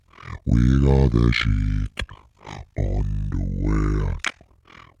We got the sheath underwear.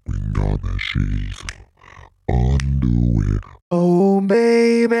 We got the sheath underwear. Oh,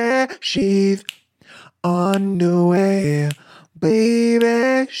 baby, sheath underwear.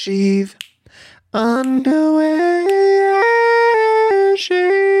 Baby, sheath underwear.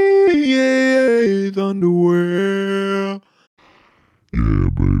 Sheath underwear. Yeah,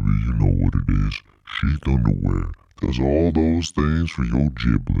 baby, you know what it is. Sheath underwear does all those things for your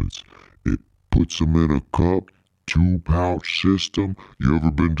giblets. It puts them in a cup, 2-pouch system. You ever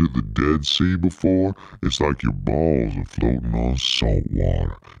been to the Dead Sea before? It's like your balls are floating on salt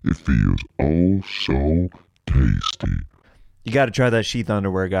water. It feels oh so tasty. You got to try that Sheath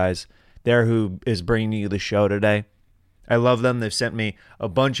underwear, guys. They're who is bringing you the show today. I love them. They've sent me a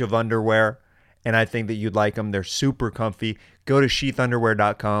bunch of underwear, and I think that you'd like them. They're super comfy. Go to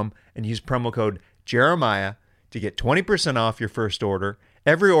sheathunderwear.com and use promo code Jeremiah to get 20% off your first order.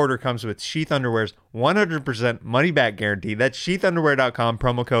 Every order comes with Sheath Underwear's 100% money-back guarantee. That's sheathunderwear.com,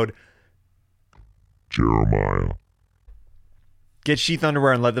 promo code Jeremiah. Get Sheath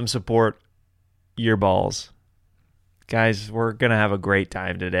Underwear and let them support your balls. Guys, we're going to have a great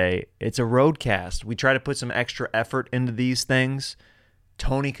time today. It's a roadcast. We try to put some extra effort into these things.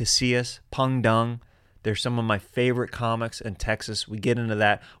 Tony Casillas, Peng Dung, they're some of my favorite comics in Texas. We get into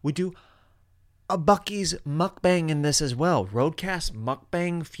that. We do a Buc-ee's mukbang in this as well. Roadcast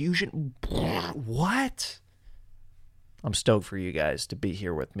mukbang fusion. What? I'm stoked for you guys to be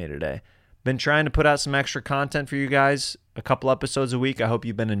here with me today. Been trying to put out some extra content for you guys, a couple episodes a week. I hope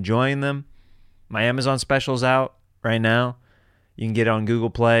you've been enjoying them. My Amazon special's out right now. You can get it on Google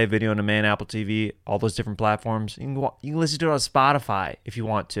Play, Video on Demand, Apple TV, all those different platforms. You can listen to it on Spotify if you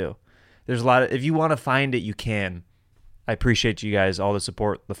want to. There's a lot of, if you want to find it, you can. I appreciate you guys, all the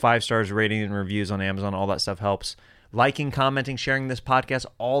support. The 5 stars rating and reviews on Amazon, all that stuff helps. Liking, commenting, sharing this podcast,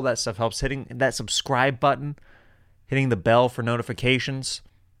 all that stuff helps. Hitting that subscribe button, hitting the bell for notifications.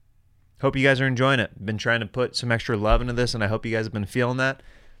 Hope you guys are enjoying it. Been trying to put some extra love into this, and I hope you guys have been feeling that.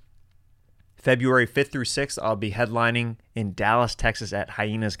 February 5th through 6th, I'll be headlining in Dallas, Texas at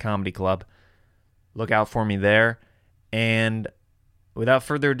Hyenas Comedy Club. Look out for me there. And without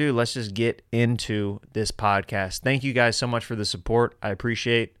further ado, let's just get into this podcast. Thank you guys so much for the support. I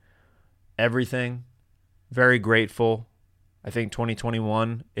appreciate everything. Very grateful. I think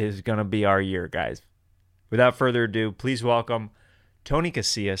 2021 is going to be our year, guys. Without further ado, please welcome Tony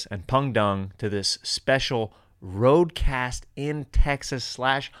Casillas and Peng Dung to this special roadcast in Texas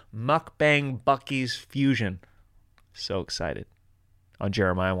 / mukbang Buc-ee's fusion. So excited on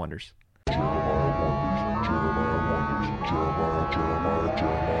Jeremiah Wonders.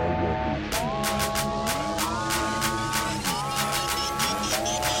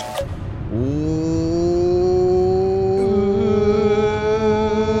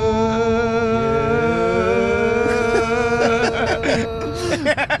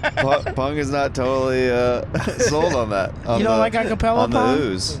 Pung is not totally sold on that. You don't like acapella, on Pung? the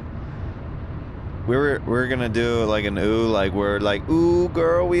ooze. We're gonna do like an ooh, like we're like, ooh,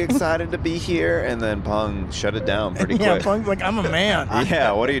 girl, we excited to be here, and then Pung shut it down pretty Yeah, quick. Pung's like, I'm a man.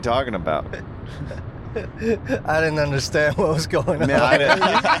 Yeah, what are you talking about? I didn't understand what was going on. Man,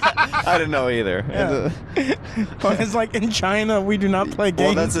 I didn't know either. Yeah. Pung is like, in China, we do not play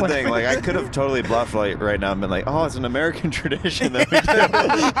games. Well, that's the thing. Like, I could have totally bluffed right now and been like, oh, it's an American tradition that we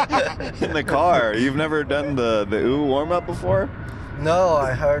do in the car. You've never done the ooh warm up before? No,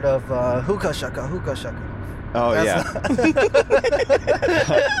 I heard of hookah shaka, hookah shaka. Oh, That's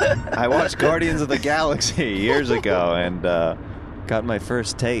yeah. I watched Guardians of the Galaxy years ago and got my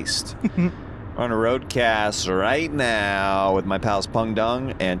first taste. On a roadcast right now with my pals Peng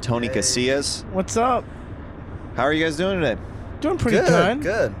Dung and Tony Casillas. What's up? How are you guys doing today? Doing pretty good.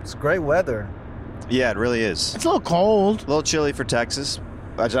 Good. It's great weather. Yeah, it really is. It's a little cold. A little chilly for Texas.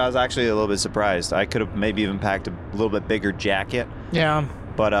 I was actually a little bit surprised. I could have maybe even packed a little bit bigger jacket. Yeah.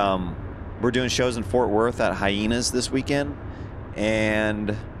 But we're doing shows in Fort Worth at Hyenas this weekend.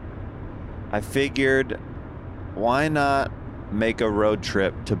 And I figured, why not make a road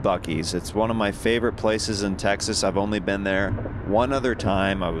trip to Buc-ee's? It's one of my favorite places in Texas. I've only been there one other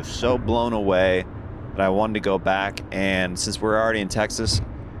time. I was so blown away that I wanted to go back. And since we're already in Texas,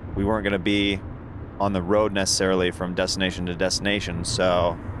 we weren't going to be on the road necessarily from destination to destination.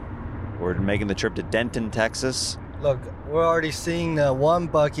 So we're making the trip to Denton, Texas. Look, we're already seeing one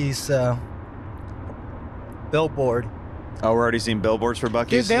Buc-ee's billboard. Oh, we're already seeing billboards for Dude,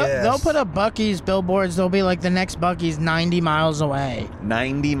 Buc-ee's? they'll put up Buc-ee's billboards. They'll be like, the next Buc-ee's 90 miles away.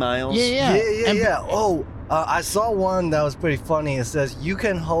 90 miles? Yeah. And Oh, I saw one that was pretty funny. It says, you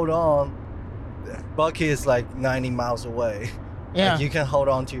can hold on. Buc-ee is like 90 miles away. Yeah. Like you can hold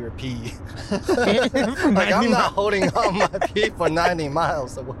on to your pee. For Like 90 I'm not miles. holding on my pee for 90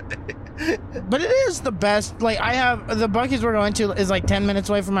 miles away. But it is the best. Like I have the Buc-ee's we're going to is like 10 minutes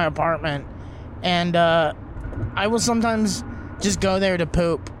away from my apartment, and I will sometimes just go there to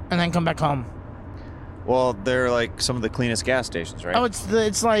poop and then come back home. Well, they're like some of the cleanest gas stations, right? Oh,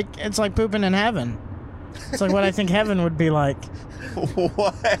 it's like pooping in heaven. It's like what I think heaven would be like.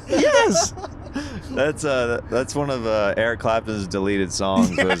 What? Yes. That's one of Eric Clapton's deleted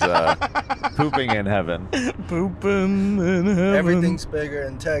songs. Was "Pooping in Heaven." Pooping in heaven. Everything's bigger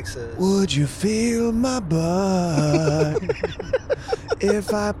in Texas. Would you feel my butt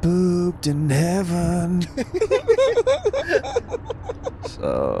if I pooped in heaven?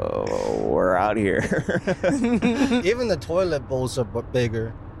 So we're out here. Even the toilet bowls are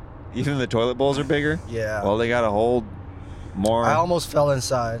bigger. Even the toilet bowls are bigger. Yeah. Well, they gotta hold more. I almost fell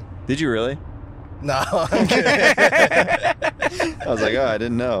inside. Did you really? No, I'm kidding. I was like, oh, I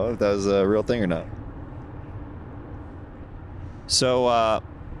didn't know if that was a real thing or not. So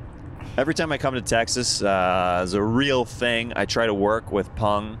every time I come to Texas, as a real thing, I try to work with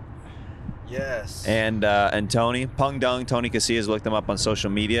Pung Yes. and Tony. Pung Dung, Tony Casillas. Look them up on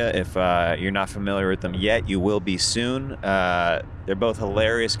social media. If you're not familiar with them yet, you will be soon. They're both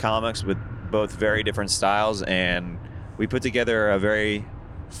hilarious comics with both very different styles, and we put together a very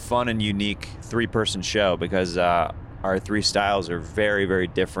fun and unique 3-person show because our 3 styles are very, very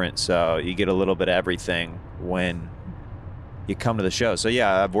different. So you get a little bit of everything when you come to the show. So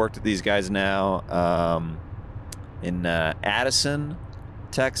yeah, I've worked with these guys now in Addison,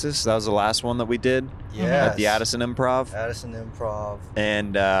 Texas. That was the last one that we did at the Addison Improv. Addison Improv.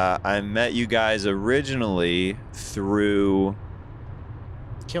 And I met you guys originally through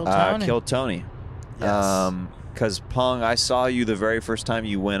Kill Tony. Kill Tony. Yes. Because Pung, I saw you the very first time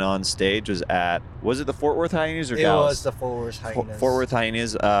you went on stage was it the Fort Worth Hyenas or It Dallas? was the Fort Worth Hyenas. Fort Worth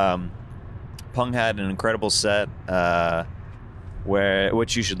Hyenas. Pung had an incredible set,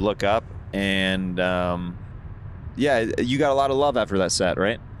 which you should look up, and yeah, you got a lot of love after that set,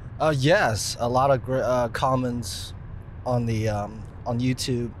 right? Yes, a lot of great comments on the on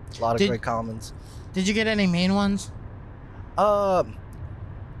YouTube. A lot of great comments. Did you get any mean ones?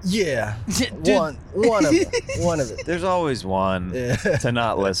 Yeah, Dude. one of it. One of it. There's always one Yeah. to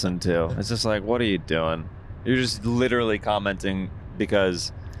not listen to. It's just like, what are you doing? You're just literally commenting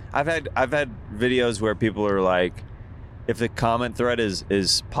because I've had videos where people are like, if the comment thread is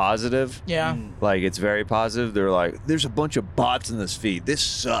positive, Yeah. like it's very positive, they're like, there's a bunch of bots in this feed. This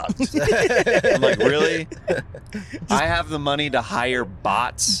sucks. I'm like, really? I have the money to hire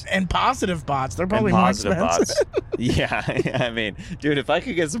bots And positive bots. They're probably and more positive expensive. bots. Yeah, I mean, dude, if I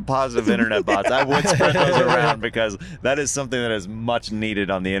could get some positive internet bots, I would spread those around because that is something that is much needed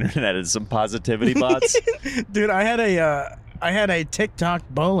on the internet is some positivity bots. Dude, I had a TikTok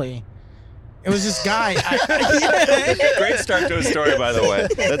bully. It was this guy. Great start to a story, by the way.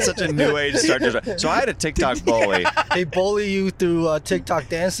 That's such a new age start to a. So I had a TikTok bully. They bully you through TikTok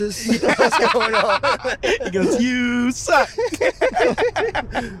dances. What's going on? He goes, "You suck."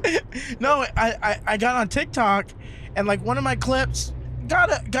 No, I got on TikTok, and like one of my clips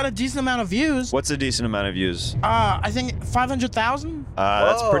got a decent amount of views. What's a decent amount of views? I think 500,000.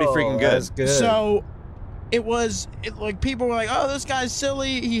 That's pretty Whoa, freaking good. That's good. So it like people were like, "Oh, this guy's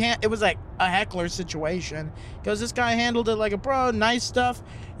silly." It was like a heckler situation because this guy handled it like a pro, nice stuff,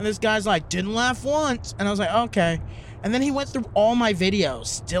 and this guy's like, "Didn't laugh once," and I was like, "Okay." And then he went through all my videos,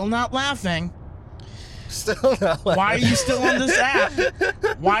 still not laughing. Still not like Why are you still on this app?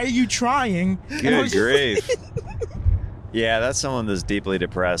 Why are you trying? And I Good was grief. Yeah, that's someone that's deeply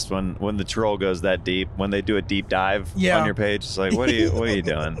depressed when the troll goes that deep. When they do a deep dive Yeah. on your page, it's like, what are you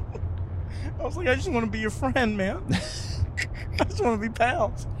doing? I was like, I just want to be your friend, man. I just want to be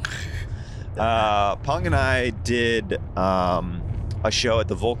pals. Pung and I did a show at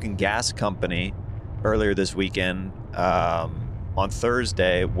the Vulcan Gas Company earlier this weekend on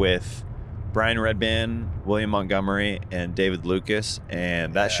Thursday with Brian Redband, William Montgomery, and David Lucas,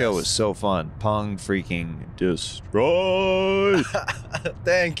 and that show was so fun. Pung freaking destroyed.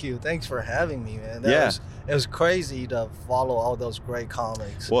 Thank you. Thanks for having me, man. It was crazy to follow all those great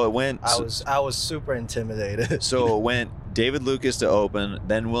comics. Well, it went. I was super intimidated. So it went David Lucas to open,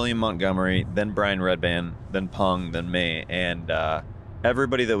 then William Montgomery, then Brian Redband, then Pung, then me, and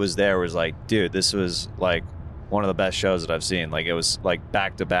everybody that was there was like, "Dude, this was like one of the best shows that I've seen." Like it was like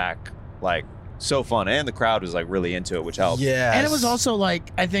back to back, like so fun, and the crowd was like really into it, which helped. Yeah. And it was also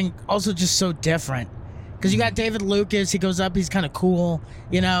like, I think also just so different. Because you got David Lucas, he goes up, he's kind of cool,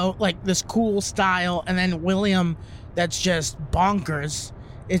 like this cool style. And then William, that's just bonkers.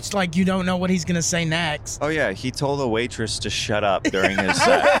 it's like you don't know what he's gonna say next. Oh yeah, he told the waitress to shut up during his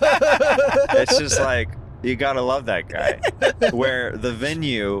set. It's just like, you gotta love that guy. Where the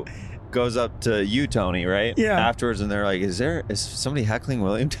venue goes up to you, Tony, right? Yeah. Afterwards, and they're like, is somebody heckling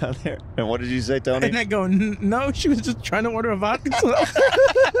William down there? And what did you say, Tony? And I go, no, she was just trying to order a vodka soda.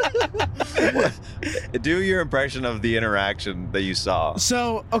 Do your impression of the interaction that you saw.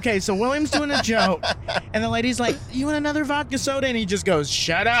 So William's doing a joke, and the lady's like, you want another vodka soda? And he just goes,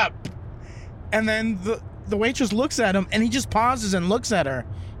 shut up. And then the waitress looks at him, and he just pauses and looks at her.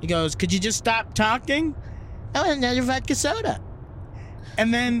 He goes, could you just stop talking? I want another vodka soda.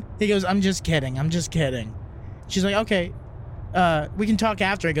 And then he goes, I'm just kidding. She's like, okay, we can talk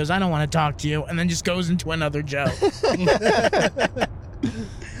after. He goes, I don't want to talk to you. And then just goes into another joke.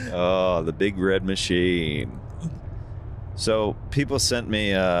 Oh, the big red machine. So people sent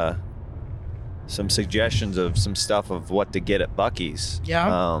me some suggestions of some stuff of what to get at Buc-ee's.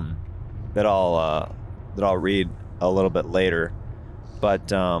 Yeah. That I'll read a little bit later.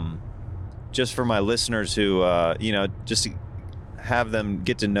 But just for my listeners who, just to have them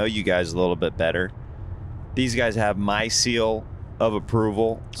get to know you guys a little bit better, these guys have my seal of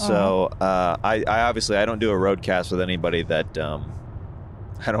approval. So I obviously I don't do a roadcast with anybody that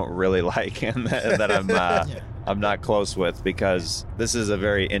I don't really like and that I'm not close with, because this is a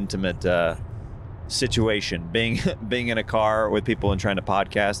very intimate situation. Being in a car with people and trying to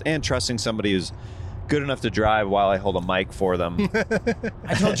podcast and trusting somebody who's good enough to drive while I hold a mic for them.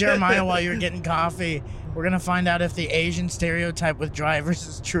 I told Jeremiah while you were getting coffee, we're going to find out if the Asian stereotype with drivers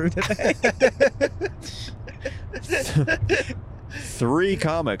is true today. 3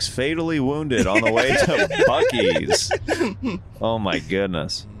 comics fatally wounded on the way to Buc-ee's. Oh my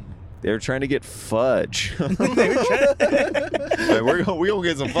goodness. They were trying to get fudge. We're gonna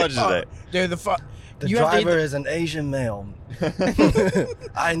get some fudge today. Dude, the driver is an Asian male.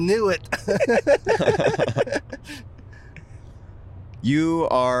 I knew it. You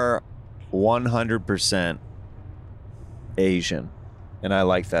are 100% Asian, and I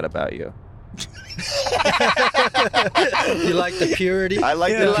like that about you. You like the purity? I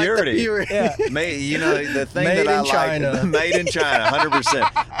like the purity. Yeah. The thing Made that I in China. like, made in China,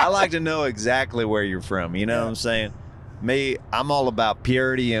 100%. I like to know exactly where you're from. You know what I'm saying? I'm all about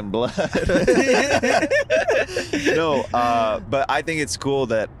purity and blood. No, but I think it's cool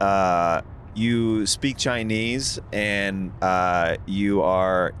that you speak Chinese and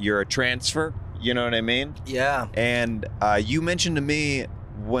you're a transfer. You know what I mean? Yeah. And you mentioned to me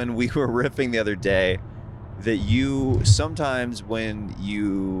when we were riffing the other day that you sometimes when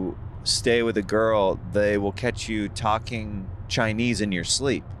you stay with a girl, they will catch you talking Chinese in your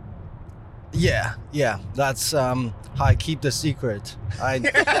sleep. Yeah. That's how I keep the secret.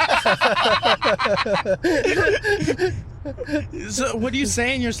 So what do you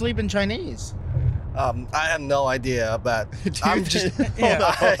say in your sleep in Chinese? I have no idea, but I'm just. Do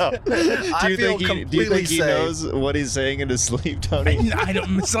you think he safe. knows what he's saying in his sleep, Tony? I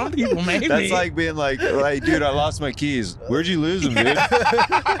don't. Some people maybe. That's like being like, dude, I lost my keys. Where'd you lose them, dude?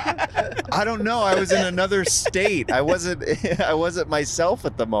 I don't know. I was in another state. I wasn't myself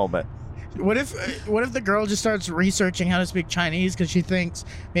at the moment. What if the girl just starts researching how to speak Chinese because she thinks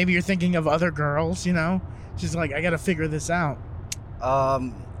maybe you're thinking of other girls? You know, she's like, I got to figure this out.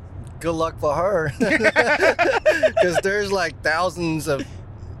 Good luck for her, because there's like thousands of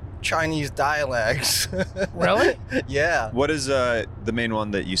Chinese dialects. Really? Yeah. What is the main one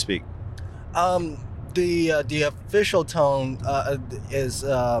that you speak? The official tone is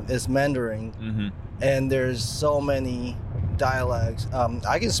Mandarin, mm-hmm. and there's so many dialects.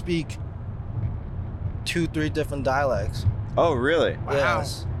 I can speak 2-3 different dialects. Oh, really? Wow.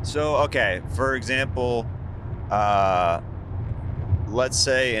 Yes. So, okay, for example, let's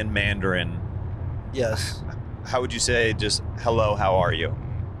say in Mandarin, Yes. how would you say just hello, how are you?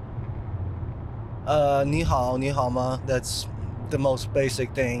 你好吗? That's the most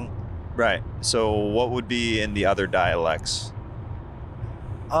basic thing. Right. So what would be in the other dialects?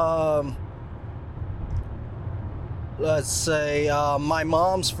 Let's say my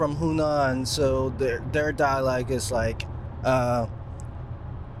mom's from Hunan, so their dialect is like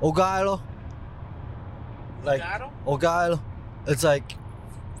Ogailo. Like Ogailo. It's like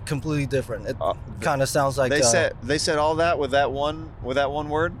completely different. It kind of sounds like they said all that with that one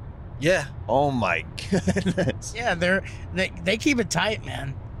word? Yeah. Oh my goodness. Yeah, they keep it tight,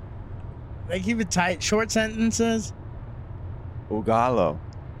 man. They keep it tight. Short sentences. Ugalo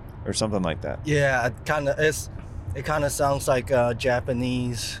or something like that. Yeah, it kind of sounds like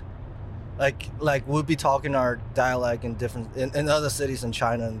Japanese. Like we'll be talking our dialect in other cities in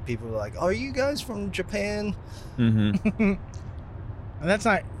China, and people are like, "Are you guys from Japan?" Mm-hmm. And that's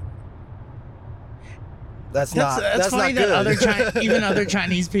not. That's That's not funny good. that even other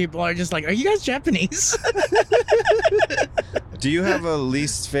Chinese people are just like, "Are you guys Japanese?" Do you have a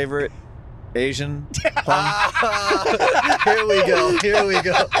least favorite Asian? Here we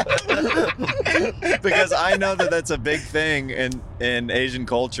go. Because I know that that's a big thing in Asian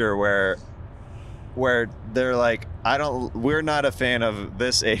culture where they're like, we're not a fan of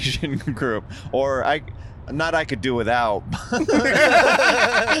this Asian group, or I could do without, but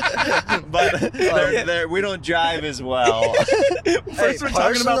we don't jive as well. First, we're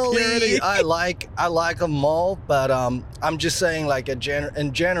talking about personally, purity. I like them all, but I'm just saying, like, in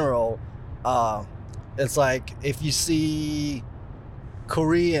general, it's like if you see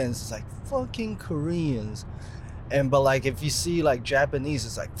Koreans, it's like fucking Koreans. But like if you see like Japanese,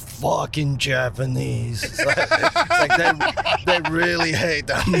 it's like fucking Japanese. It's like they really hate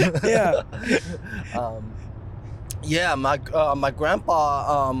them. Yeah. Yeah, my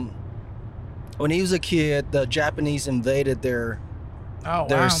grandpa, when he was a kid, the Japanese invaded their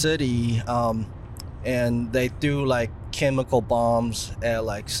city, and they threw like chemical bombs at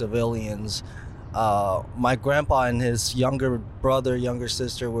like civilians. My grandpa and his younger brother, younger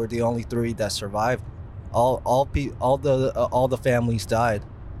sister were the only three that survived. All the families died.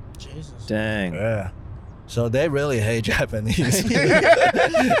 Jesus. Dang. Yeah. So they really hate Japanese,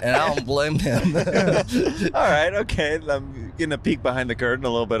 and I don't blame them. All right, okay. I'm getting a peek behind the curtain, a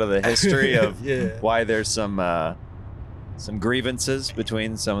little bit of the history of why there's some grievances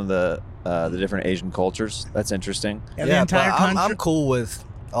between some of the different Asian cultures. That's interesting. And the entire but country. I'm cool with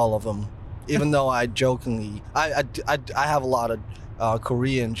all of them, even though I jokingly I have a lot of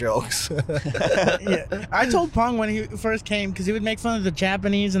Korean jokes. Yeah. I told Pong when he first came, because he would make fun of the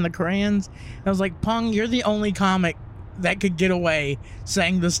Japanese and the Koreans. And I was like, Pong, you're the only comic that could get away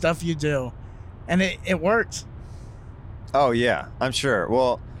saying the stuff you do. And it works. Oh yeah, I'm sure.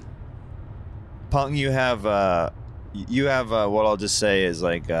 Well, Pung, you have what I'll just say is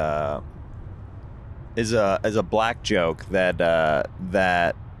like is a black joke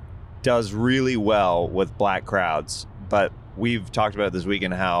that does really well with black crowds, but we've talked about this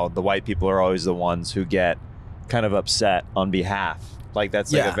weekend how the white people are always the ones who get kind of upset on behalf. Like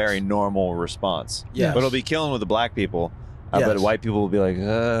that's like a very normal response. Yes. But it'll be killing with the black people. But Yes. white people will be like,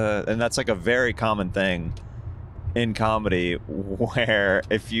 and that's like a very common thing in comedy where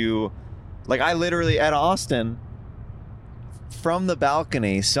if you, like I literally at Austin, from the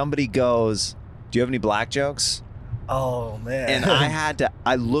balcony, somebody goes, "Do you have any black jokes?" Oh man. And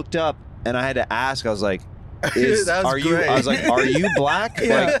I looked up and I had to ask, I was like, That was great. I was like, are you black?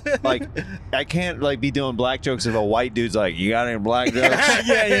 Yeah. Like I can't like be doing black jokes if a white dude's like, "You got any black jokes?"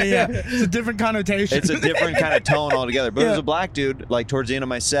 yeah. It's a different connotation. It's a different kind of tone altogether. But it was Yeah. a black dude. Like towards the end of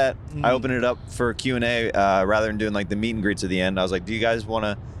my set, I opened it up for Q&A rather than doing like the meet and greets at the end. I was like, "Do you guys want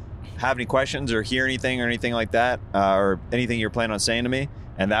to have any questions or hear anything or anything like that, or anything you're planning on saying to me?"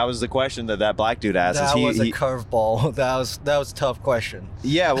 And that was the question that black dude asked. That was a curveball. That was a tough question.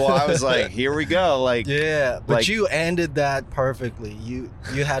 Yeah, well, I was like, "Here we go." Like, Yeah, but like- you ended that perfectly. You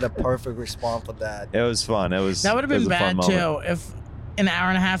had a perfect response for that. it was fun. It was That would have it was been a fun bad moment. too if an hour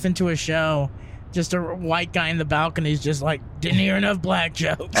and a half into a show, just a white guy in the balcony is just like, "Didn't hear enough black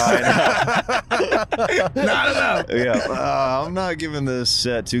jokes." I Not enough. know. Yeah, I'm not giving this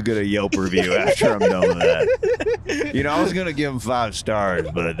set too good a Yelp review after I'm done with that. You know, I was gonna give him 5 stars,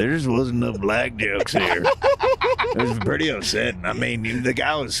 but there just wasn't enough black jokes here. It was pretty upsetting. I mean, the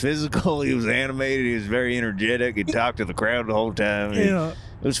guy was physical. He was animated. He was very energetic. He talked to the crowd the whole time. Yeah.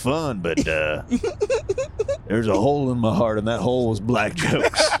 It was fun, but there's a hole in my heart, and that hole was black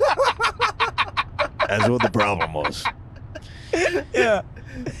jokes. That's what the problem was. Yeah.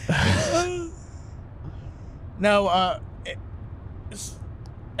 No,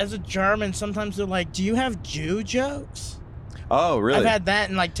 as a German, sometimes they're like, "Do you have Jew jokes?" Oh, really? I've had that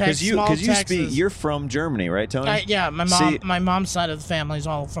in like Because you Texas. speak. You're from Germany, right, Tony? Yeah, my mom's side of the family is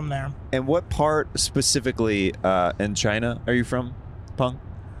all from there. And what part specifically in China are you from, Pung?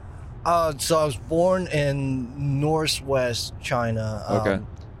 So I was born in northwest China. Okay.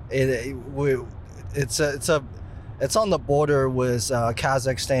 It's on the border with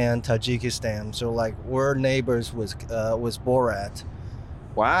Kazakhstan, Tajikistan. So like we're neighbors with Borat.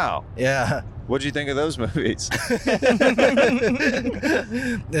 Wow. Yeah. What'd you think of those movies?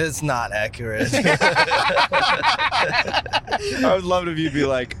 It's not accurate. I would love it if you'd be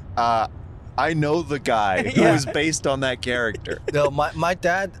like, I know the guy who Yeah. is based on that character. No, my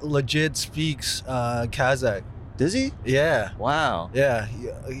dad legit speaks Kazakh. Does he? Yeah. Wow. Yeah.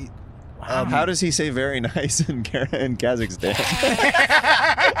 How does he say very nice in Kazakhstan?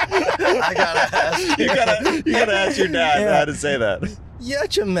 I gotta ask. You gotta ask your dad how to say that.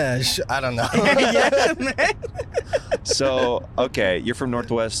 Yachamesh. I don't know. So, okay, you're from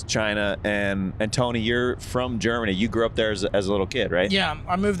Northwest China, and Tony, you're from Germany. You grew up there as a little kid, right? Yeah,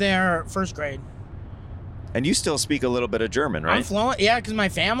 I moved there first grade. And you still speak a little bit of German, right? I'm fluent, yeah, because my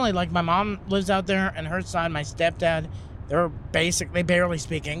family, like my mom lives out there, and her side, my stepdad, they barely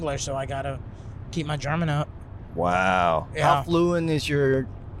speak English, so I gotta keep my German up. Wow. Yeah. How fluent is your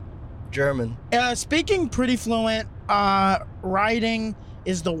German? Speaking pretty fluent. Writing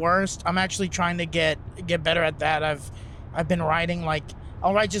is the worst. I'm actually trying to get better at that. I've been writing, like,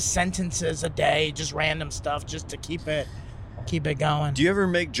 I'll write just sentences a day, just random stuff, just to keep it going. Do you ever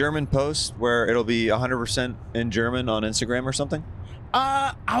make German posts where it'll be 100% in German on Instagram or something?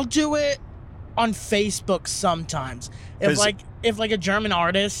 I'll do it on Facebook sometimes. If like a German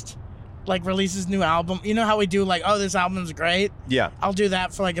artist like releases new album, you know how we do like, oh, this album's great? Yeah. I'll do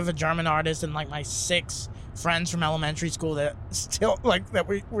that for like if a German artist and like my 6 friends from elementary school that still like that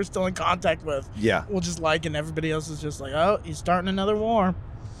we're still in contact with. Yeah. We'll just like, and everybody else is just like, oh, he's starting another war.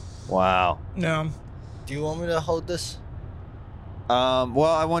 Wow. No. Do you want me to hold this? Well,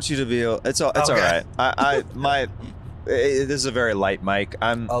 I want you to be. It's all right. This is a very light mic.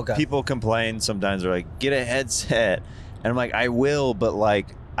 People complain sometimes. They're like, get a headset, and I'm like, I will, but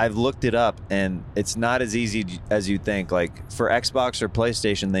like I've looked it up, and it's not as easy as you think. Like for Xbox or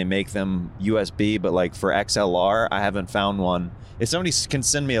PlayStation, they make them USB, but like for XLR, I haven't found one. If somebody can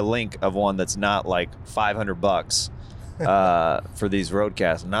send me a link of one that's not like $500. For these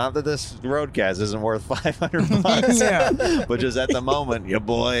roadcasts. Not that this roadcast isn't worth $500, Yeah. but just at the moment, your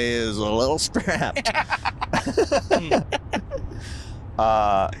boy is a little strapped.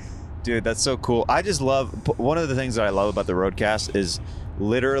 Dude, that's so cool. I just love, one of the things that I love about the roadcast is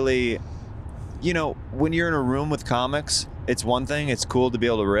literally, you know, when you're in a room with comics, it's one thing, it's cool to be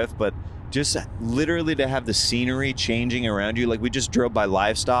able to riff, but just literally to have the scenery changing around you. Like we just drove by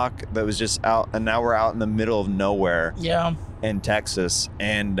livestock that was just out, and now we're out in the middle of nowhere. Yeah. In Texas.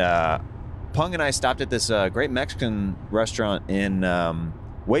 And Pung and I stopped at this great Mexican restaurant in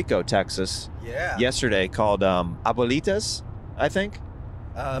Waco, Texas. Yeah. Yesterday called Abuelitas, I think.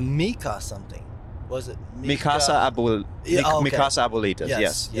 Mika something. Was it Mikasa okay. Mikasa Abuelitas.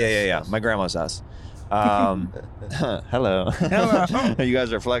 Yes. Yeah. My grandma's house. Hello. You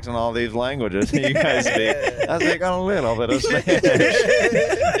guys are flexing all these languages. You guys I speak a little bit of Spanish.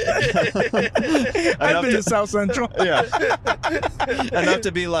 I've been to South Central. Yeah. Enough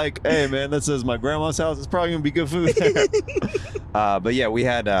to be like, hey man, this is my grandma's house. It's probably gonna be good food there. But yeah, we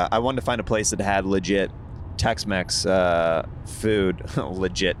had. I wanted to find a place that had legit Tex-Mex food.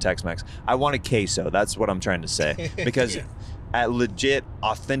 Legit Tex-Mex. I wanted queso. That's what I'm trying to say. Because at legit,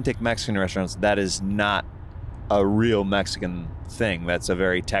 authentic Mexican restaurants, that is not a real Mexican thing. That's a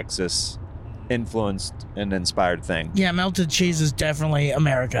very Texas influenced and inspired thing. Yeah, melted cheese is definitely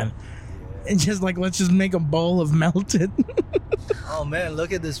American. And just like, let's just make a bowl of melted. Oh man,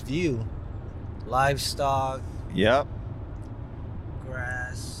 look at this view. Livestock. Yep.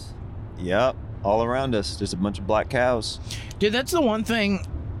 Grass. Yep. All around us, just a bunch of black cows. Dude, that's the one thing.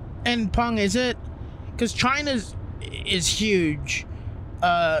 And Pung, is it? Because China's is huge,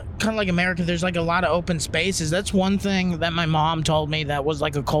 kind of like America. There's like a lot of open spaces. That's one thing that my mom told me that was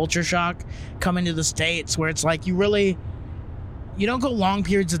like a culture shock coming to the States, where it's like you don't go long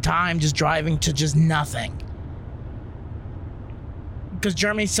periods of time just driving to just nothing, because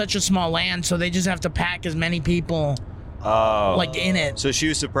Germany's such a small land, so they just have to pack as many people like in it. So she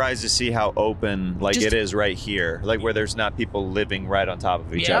was surprised to see how open it is right here, like where there's not people living right on top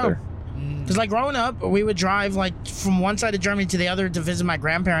of each other. Because like growing up, we would drive like from one side of Germany to the other to visit my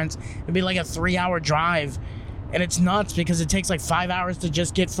grandparents. It'd be like a 3-hour drive, and it's nuts because it takes like 5 hours to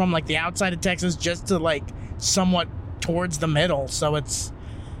just get from like the outside of Texas just to like somewhat towards the middle. So it's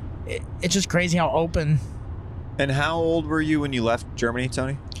just crazy how open. And how old were you when you left Germany,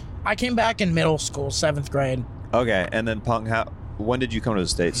 Tony? I came back in middle school, 7th grade. Okay, and then Pung, when did you come to the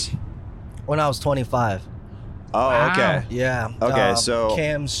States? When I was 25. Oh, Wow. okay. Yeah. Okay, so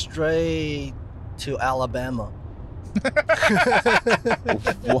came straight to Alabama. Wait,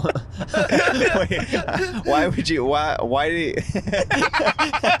 why would you? Why do you?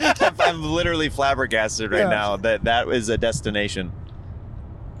 I'm literally flabbergasted right now that is a destination.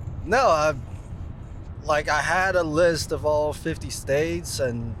 No, I had a list of all 50 states,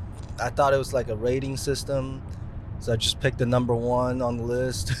 and I thought it was like a rating system. So I just picked the number 1 on the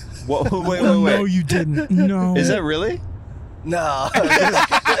list. Whoa, wait. No, you didn't. No. Is that really? No.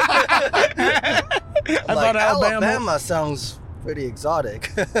 I thought Alabama sounds pretty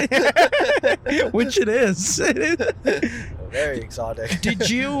exotic. Which it is. Very exotic. Did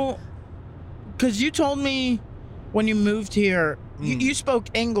you? Because you told me when you moved here, you spoke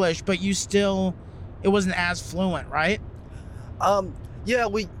English, but it wasn't as fluent, right? Yeah,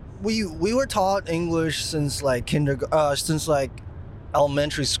 we were taught English since like since like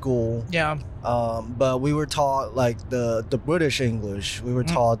elementary school. Yeah. But we were taught like the British English. We were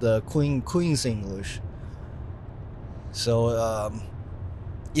taught the Queen's English. So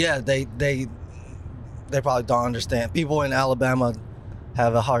yeah, they probably don't understand. People in Alabama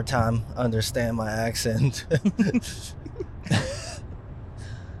have a hard time understand my accent.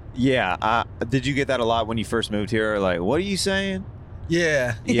 Yeah. Did you get that a lot when you first moved here? Like, what are you saying?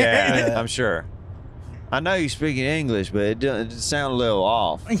 Yeah. Yeah, I'm sure. I know you speak English, but it just sounds a little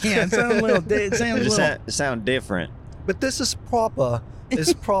off. Yeah, it sounds a little. It sounds a little. It sound different. But this is proper.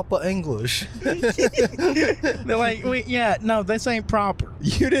 It's proper English. They're like, no, this ain't proper.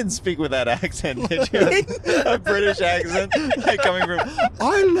 You didn't speak with that accent, did you? A British accent, like coming from.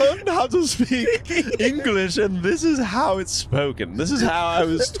 I learned how to speak English, and this is how it's spoken. This is how I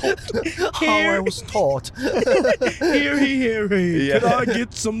was taught. How I was taught. Hear. Yeah. Can I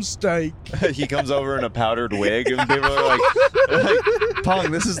get some steak? He comes over in a powdered wig, and people are like,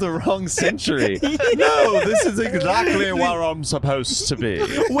 Pong, this is the wrong century. No, this is exactly where I'm supposed to be.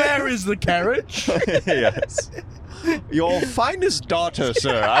 Where is the carriage? Yes. Your finest daughter,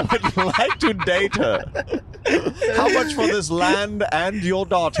 sir. I would like to date her. How much for this land and your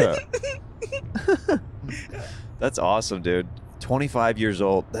daughter? That's awesome, dude. 25 years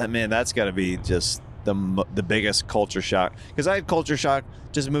old. That's got to be just the biggest culture shock. Because I had culture shock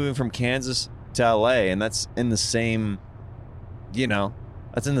just moving from Kansas to LA, and that's in the same,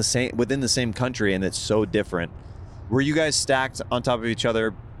 that's within the same country, and it's so different. Were you guys stacked on top of each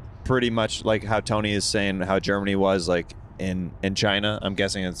other pretty much like how Tony is saying how Germany was like in China? I'm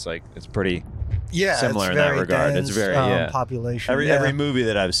guessing it's pretty similar in that regard. Dense, it's very population. Every movie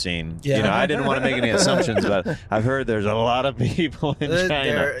that I've seen. Yeah. I didn't want to make any assumptions, but I've heard there's a lot of people in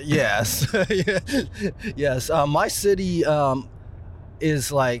China. Yes. Yes. My city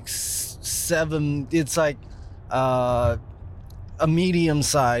is like 7. It's like a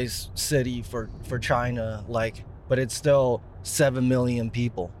medium-sized city for China, but it's still 7 million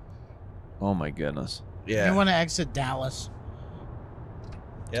people. Oh my goodness. Yeah. You want to exit Dallas?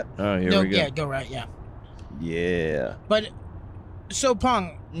 Yep. Oh, here we go. Yeah, go right. Yeah. Yeah. But so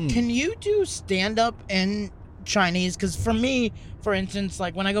Pong, can you do stand up in Chinese? Because for me, for instance,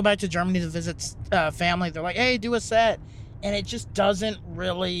 like when I go back to Germany to visit family, they're like, "Hey, do a set," and it just doesn't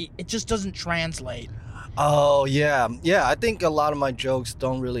translate. Oh yeah. I think a lot of my jokes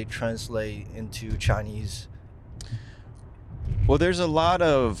don't really translate into Chinese. Well, there's a lot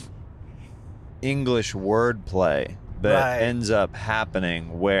of English wordplay that ends up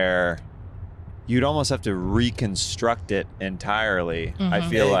happening where you'd almost have to reconstruct it entirely, I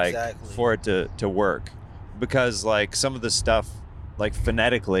feel like, for it to work. Because, like, some of the stuff, like,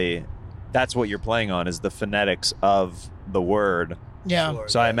 phonetically, that's what you're playing on, is the phonetics of the word. Yeah. Sure,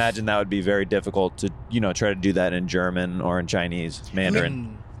 So I imagine that would be very difficult to, try to do that in German or in Chinese,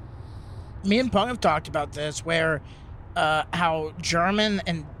 Mandarin. Me and Pong have talked about this, where how German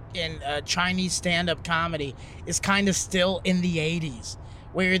and Chinese stand-up comedy is kind of still in the 80s,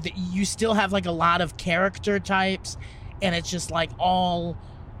 where you still have like a lot of character types, and it's just like all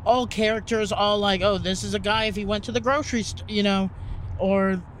characters, all like, oh, this is a guy if he went to the grocery store,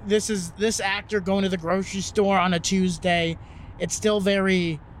 or this is this actor going to the grocery store on a Tuesday. It's still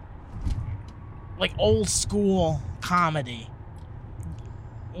very like old school comedy.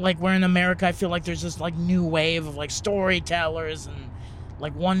 Like, where in America, I feel like there's this like new wave of like storytellers and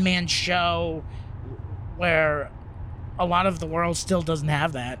like one-man show, where a lot of the world still doesn't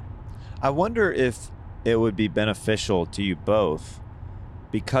have that. I wonder if it would be beneficial to you both,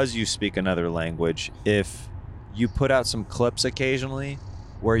 because you speak another language, if you put out some clips occasionally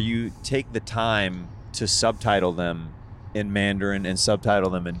where you take the time to subtitle them in Mandarin and subtitle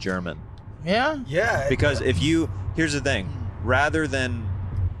them in German. Yeah? Yeah. Because here's the thing, rather than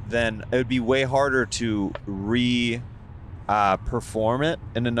it would be way harder to perform it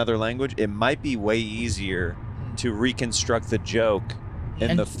in another language. It might be way easier to reconstruct the joke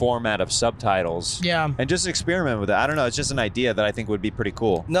in the format of subtitles. Yeah. And just experiment with it. I don't know. It's just an idea that I think would be pretty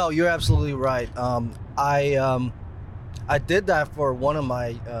cool. No, you're absolutely right. I did that for one of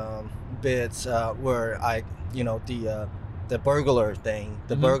my bits where I, the burglar thing,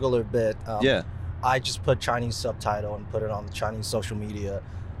 the burglar bit. Yeah. I just put Chinese subtitle and put it on the Chinese social media.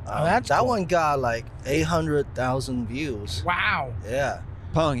 That's that cool. one got like 800,000 views. Wow. Yeah.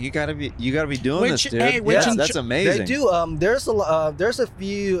 Pong, you gotta be doing Which- this, dude. hey, which in that's amazing. They do.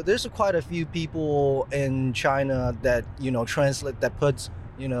 There's quite a few people in China that translate, that puts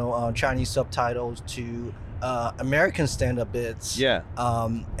Chinese subtitles to American stand-up bits. Yeah.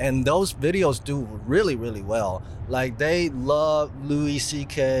 And those videos do really, really well. Like, they love Louis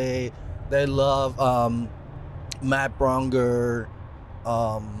C.K. They love Matt Bronger,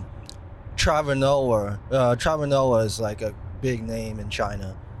 Trevor Noah. Trevor Noah is like a big name in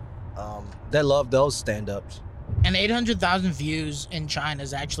China. They love those stand-ups. And 800,000 views in China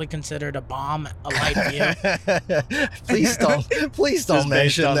is actually considered a bomb, a light view. Please don't Just mention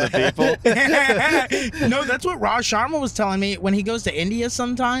based on that. the people. No, that's what Raj Sharma was telling me when he goes to India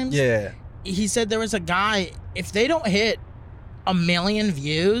sometimes. Yeah. He said there was a guy, if they don't hit 1 million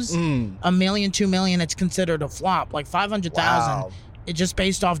views, 1 million, 2 million, it's considered a flop. Like 500,000, Wow. it's just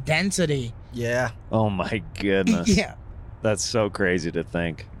based off density. Yeah. Oh my goodness. Yeah. That's so crazy to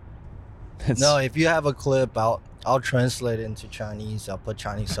think. No, if you have a clip, I'll translate it into Chinese. I'll put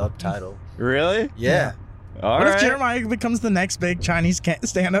Chinese subtitle. Really? Yeah. All What right. if Jeremiah becomes the next big Chinese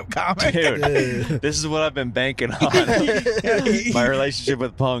stand-up comic? Dude, this is what I've been banking on. My relationship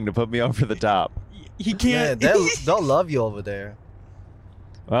with Pong to put me over the top. He Yeah, can't. they'll love you over there.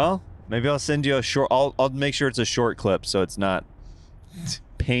 Well, maybe I'll send you a short. I'll make sure it's a short clip so it's not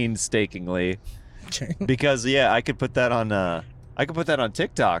painstakingly. Because I could put that on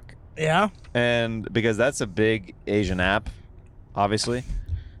TikTok, Yeah. and because that's a big Asian app, obviously.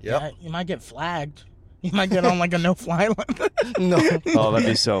 Yep. Yeah, you might get flagged. You might get on like a no-fly list. No. Oh, that'd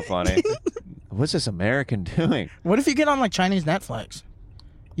be so funny. What's this American doing? What if you get on like Chinese Netflix?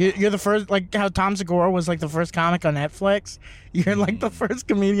 You're the first, like how Tom Segura was like the first comic on Netflix. You're like the first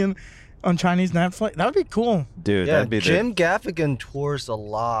comedian on Chinese Netflix. That would be cool. Dude, Yeah, that'd be Jim Gaffigan tours a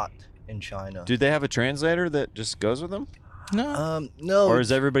lot in China. Do they have a translator that just goes with them? No. No. Or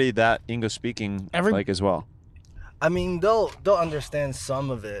is everybody that English speaking like as well? I mean, they'll understand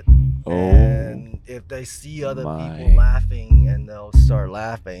some of it. Oh, And if they see other my. people laughing, and they'll start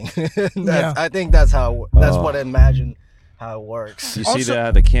laughing. Yeah. I think that's Oh. what I imagine how it works. You see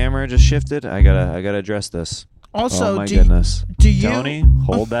Also- the camera just shifted? I gotta address this. Also, oh my do goodness. do you? Tony,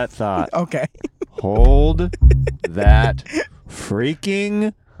 hold that thought. Okay. Hold that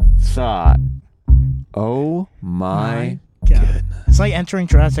freaking thought. Oh my God. It's like entering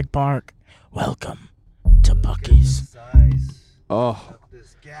Jurassic Park. Welcome to Buc-ee's. Oh,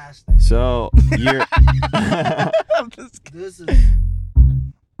 This gas station. so you're This is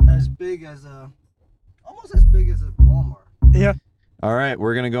as big as almost as big as a Walmart. Yeah. all right.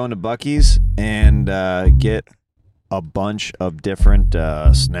 We're gonna go into Buc-ee's and get a bunch of different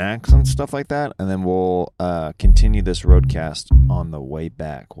snacks and stuff like that, and then we'll continue this roadcast on the way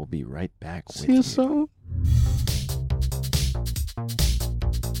back. We'll be right back with you. soon.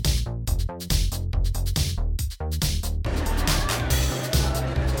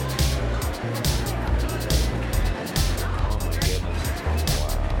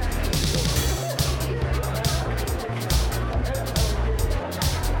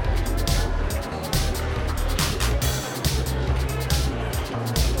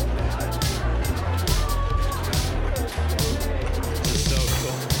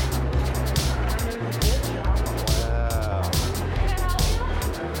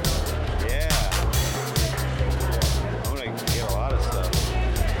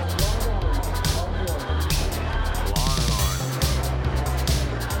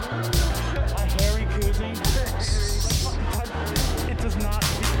 A hairy koozie. It does not.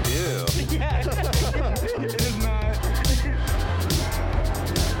 Yeah. It does not.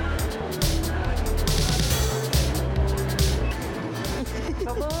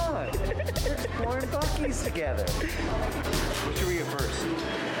 Come on, we're exploring Buc-ee's together. What should we get first?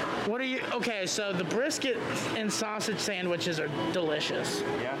 What are you? Okay, so the brisket and sausage sandwiches are delicious.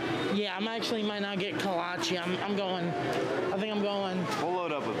 Yeah, Yeah, I'm actually might not get kolache. I'm going. I think I'm going. we'll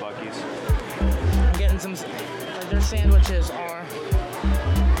load up with Buc-ee's. I'm getting some. Like their sandwiches are.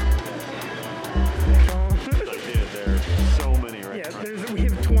 Dude, there are so many right Yeah, we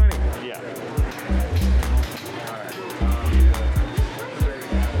have 20. Yeah.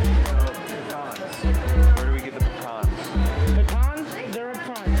 Where do we get the pecans? Pecans, they're up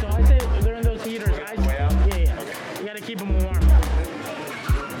front. So I say they're in those heaters. Way out? Yeah. You gotta keep them warm.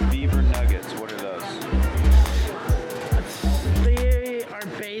 Beaver nuggets, what are those? They are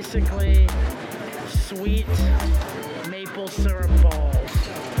basically sweet maple syrup balls.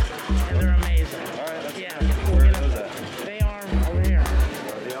 And they're amazing. All right, Yeah. where are those at? They are over here.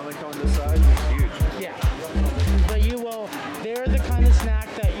 They only come this size? It's huge. Yeah. But they're the kind of snack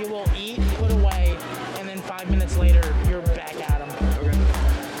that you will eat, put away, and then 5 minutes later, you're back at them. Okay.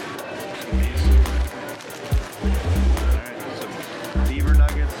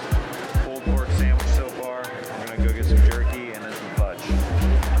 nuggets, pulled pork sandwich so far. We're gonna go get some jerky and then some fudge.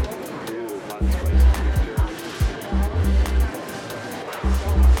 Dude, hot spicy jerky.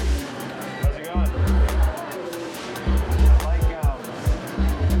 How's it going?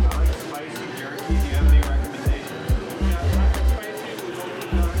 I like spicy jerky. Do you have any recommendations?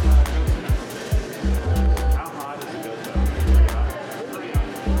 How hot is it good though? Pretty hot.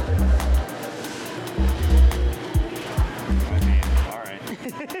 I mean, all right.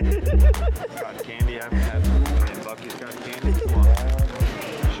 Got candy. I haven't had and Bucky's got candy. Come on.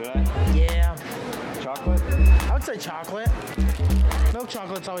 Should I? Yeah. Chocolate? I would say chocolate. Milk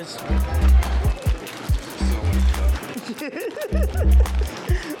chocolate's always. So much stuff.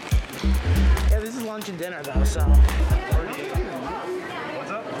 Yeah, this is lunch and dinner though, so.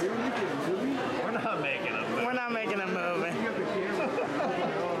 What's up? We're not making a movie. We're not making a movie.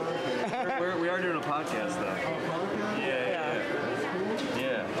 We are doing a podcast though. Yeah.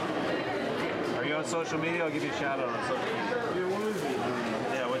 Are you on social media? I'll give you a shout out on social media.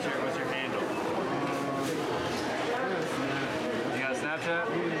 Yeah, what's your handle? You got a Snapchat?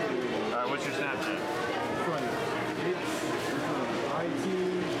 Alright, what's your Snapchat?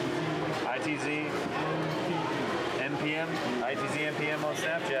 ITZ MPM? ITZ MPM on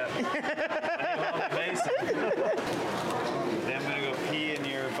Snapchat. Mason. Then I'm gonna go pee in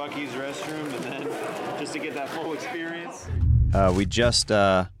your Bucky's restroom and then just to get that full experience. We just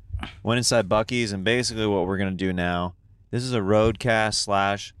went inside Bucky's, and basically what we're gonna do now, this is a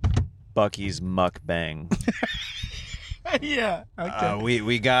roadcast / Bucky's mukbang. Yeah. Okay.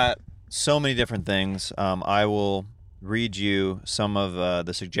 We got so many different things. I will read you some of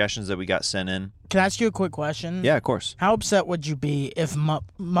the suggestions that we got sent in. Can I ask you a quick question? Yeah, of course. How upset would you be if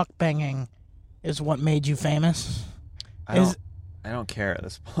mukbanging is what made you famous? I don't care at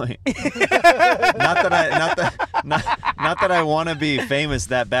this point. not that I want to be famous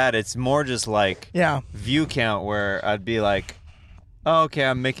that bad. It's more just like view count where I'd be like, oh, okay,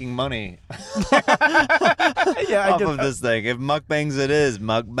 I'm making money off of this thing. If mukbangs it is,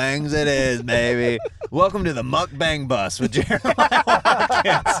 baby. Welcome to the mukbang bus with Jeremiah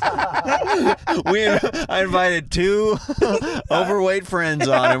Watkins. I invited 2 overweight friends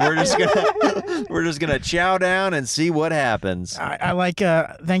on, and we're just gonna chow down and see what happens. I like.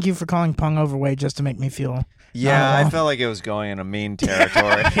 Thank you for calling Pung overweight just to make me feel. Yeah, I felt like it was going in a mean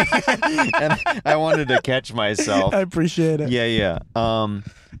territory, and I wanted to catch myself. I appreciate it. Yeah.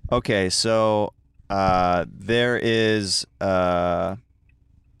 Okay, so there is. Let's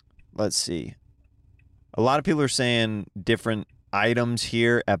see. A lot of people are saying different items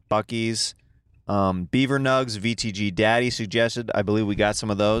here at Bucky's. Beaver Nugs, VTG Daddy suggested. I believe we got some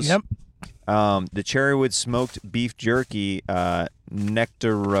of those. Yep. The Cherrywood smoked beef jerky,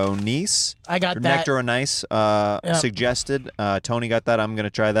 Nectaronice. I got that. Nectaronice suggested. Tony got that. I'm going to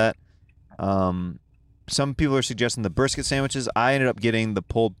try that. Some people are suggesting the brisket sandwiches. I ended up getting the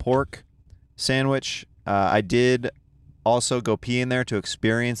pulled pork sandwich. I did also go pee in there to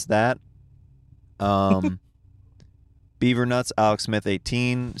experience that. Beaver Nuts, Alex Smith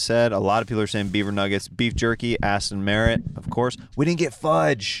 18 said. A lot of people are saying beaver nuggets. Beef jerky, Aston Merritt, of course. We didn't get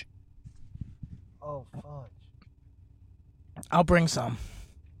fudge. Oh, fudge. I'll bring some.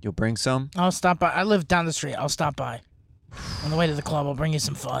 You'll bring some? I'll stop by. I live down the street. I'll stop by. On the way to the club, I'll bring you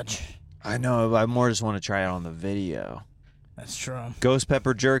some fudge. I know. I more just want to try it on the video. That's true. Ghost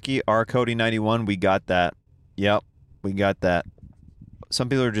pepper jerky, R Cody 91. We got that. Yep, we got that. Some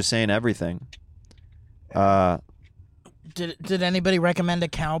people are just saying everything. Did anybody recommend a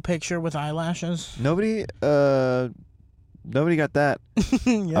cow picture with eyelashes? Nobody got that.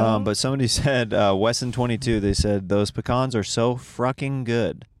 Yeah. But somebody said, Wesson 22, they said, those pecans are so frucking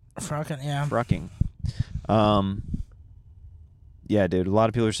good. Frucking. Yeah, dude, a lot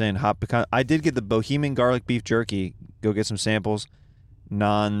of people are saying hot pecan. I did get the Bohemian garlic beef jerky. Go get some samples.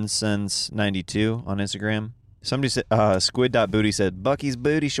 Nonsense92 on Instagram. Somebody said, Squid.booty said, Bucky's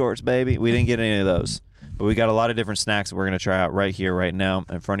booty shorts, baby. We didn't get any of those. But we got a lot of different snacks that we're going to try out right here, right now,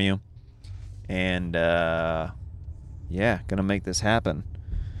 in front of you. And, yeah, going to make this happen.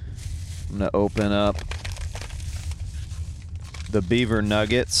 I'm going to open up the beaver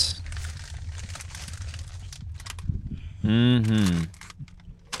nuggets. Mm-hmm.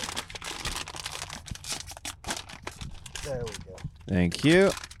 There we go. Thank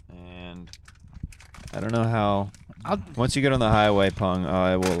you. And I don't know how. Once you get on the highway, Pung,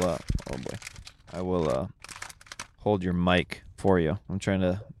 I will. Oh boy, I will hold your mic for you. I'm trying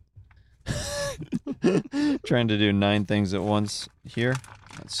to do 9 things at once here.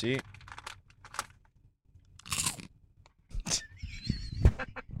 Let's see.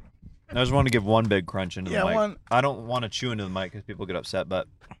 I just want to give one big crunch into the mic. one. I don't want to chew into the mic because people get upset, but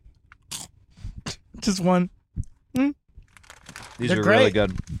Just one. these They're are really great.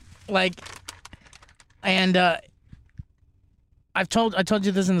 good. Like, and I told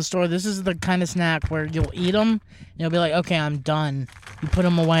you this in the store. This is the kind of snack where you'll eat them and you'll be like, okay, I'm done. You put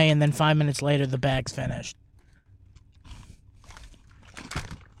them away, and then 5 minutes later, the bag's finished.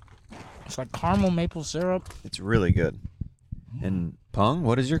 It's like caramel maple syrup. It's really good. And Pong,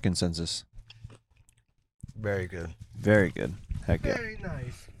 what is your consensus? Very good. Very good. Heck yeah. Very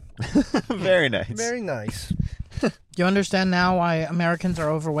nice. Very nice. Very nice. You understand now why Americans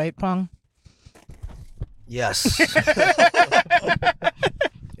are overweight, Pong? Yes.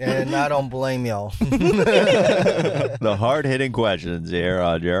 And I don't blame y'all. The hard-hitting questions here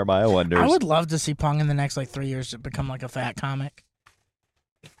on Jeremiah Wonders. I would love to see Pong in the next 3 years to become like a fat comic.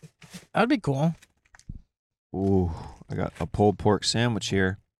 That'd be cool. Ooh, I got a pulled pork sandwich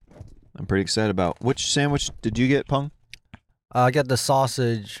here. I'm pretty excited about. Which sandwich did you get, Pong? I got the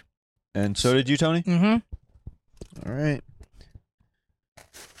sausage. And so did you, Tony? Mm-hmm. All right.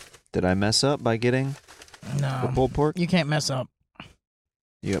 Did I mess up by getting the No, pulled pork? you can't mess up.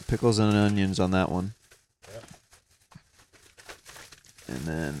 You got pickles and onions on that one. Yep. And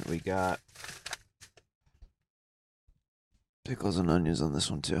then we got pickles and onions on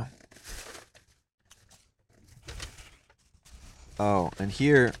this one too. Oh, and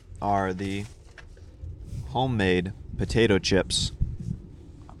here are the homemade potato chips.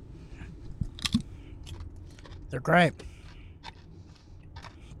 They're great.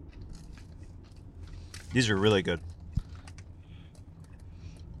 These are really good.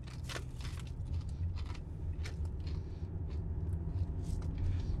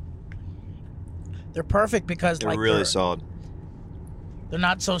 They're perfect because They're like really solid. they're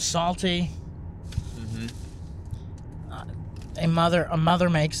not so salty. Mm-hmm. A mother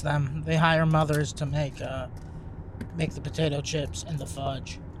makes them. They hire mothers to make the potato chips and the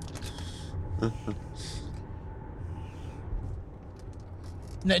fudge.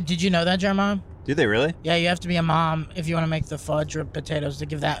 No, did you know that, Jeremiah? Do they really? Yeah, you have to be a mom if you want to make the fudge or potatoes to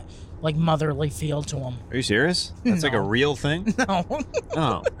give that like motherly feel to them. Are you serious? That's like a No. real thing? No.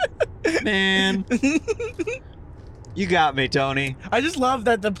 Oh. Man. You got me, Tony. I just love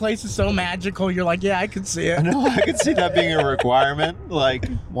that the place is so magical. You're like, yeah, I could see I it. know, I could see that being a requirement. Like,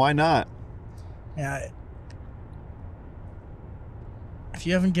 why not? Yeah. If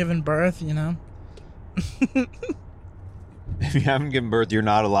you haven't given birth, you know. If you haven't given birth, you're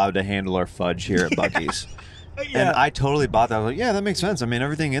not allowed to handle our fudge here at Buc-ee's. And Yeah. I totally bought that. I was like, yeah, that makes sense. I mean,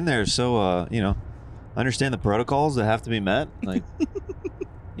 everything in there is so, I understand the protocols that have to be met. Like,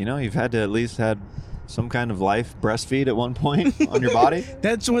 you've had to at least had some kind of life breastfeed at one point on your body.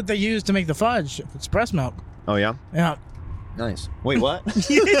 That's what they use to make the fudge. It's breast milk. Oh, yeah? Yeah. Nice. Wait, what?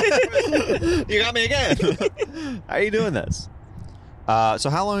 You got me again. How are you doing this? So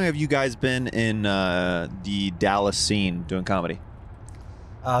how long have you guys been in the Dallas scene doing comedy?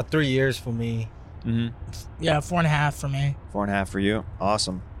 3 years for me. Mm-hmm. Yeah, 4.5 for me. 4.5 for you.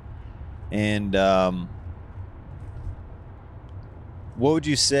 Awesome. And what would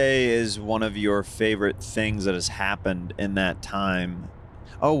you say is one of your favorite things that has happened in that time?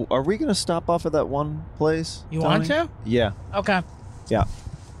 Oh, are we going to stop off at that one place? You Tony? want to? Yeah. Okay. Yeah.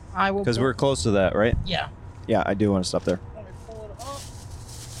 I will. Because we're close to that, right? Yeah. Yeah, I do want to stop there. Let me pull it up.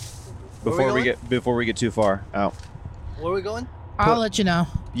 Before we get too far out. Where are we going? I'll let you know.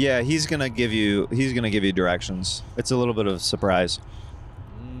 Yeah, he's gonna give you directions. It's a little bit of a surprise.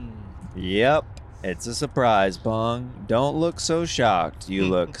 Yep, it's a surprise, Pong. Don't look so shocked. You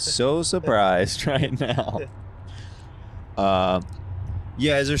look so surprised right now.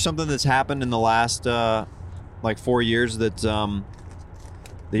 Yeah, is there something that's happened in the last 4 years that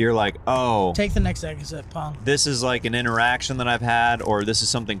you're like, oh, Take the next exit, Pong. this is like an interaction that I've had, or this is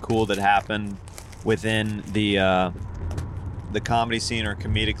something cool that happened within the comedy scene or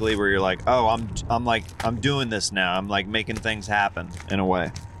comedically, where you're like, oh, I'm doing this now. I'm like making things happen in a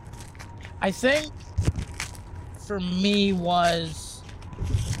way. I think for me was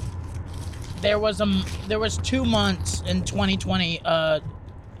there was 2 months in 2020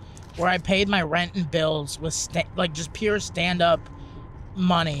 where I paid my rent and bills with just pure stand-up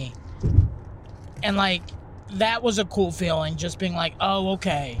money, and like that was a cool feeling, just being like, oh,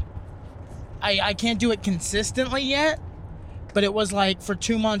 okay, I can't do it consistently yet, but it was like for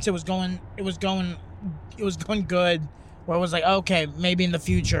 2 months it was going good, where I was like, okay, maybe in the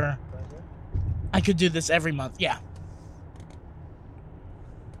future I could do this every month. Yeah.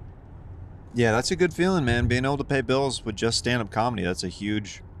 Yeah, that's a good feeling, man. Being able to pay bills with just stand-up comedy, that's a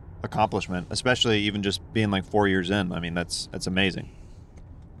huge accomplishment, especially even just being like 4 years in. I mean, that's amazing.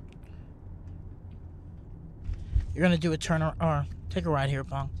 You're gonna do a turn or take a ride here,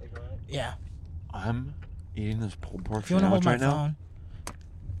 Pong. Take a ride. Yeah. I'm eating this pulled pork If you wanna hold sandwich my right now. phone.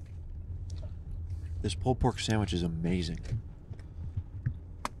 This pulled pork sandwich is amazing.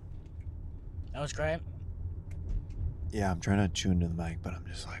 That was great. Yeah, I'm trying to chew into the mic, but I'm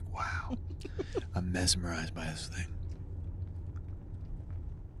just like, wow. I'm mesmerized by this thing.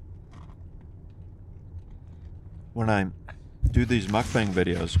 When I do these mukbang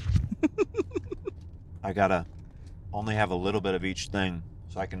videos, I gotta only have a little bit of each thing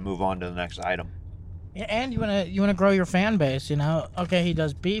so I can move on to the next item. Yeah, and you wanna grow your fan base, you know? Okay, he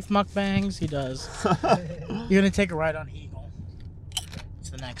does beef mukbangs. He does. You're gonna take a ride on Eagle. It's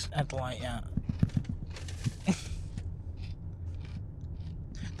the next at the light, yeah.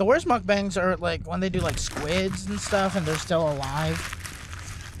 The worst mukbangs are like when they do like squids and stuff and they're still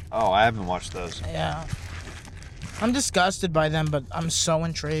alive. Oh, I haven't watched those. Yeah. I'm disgusted by them, but I'm so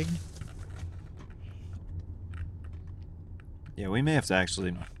intrigued. Yeah, we may have to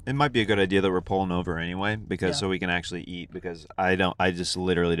actually. It might be a good idea that we're pulling over anyway, because Yeah. so we can actually eat. Because I just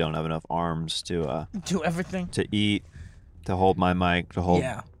literally don't have enough arms to Do everything. to eat, to hold my mic, to hold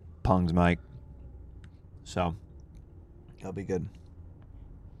Yeah. Pung's mic. So that'll be good.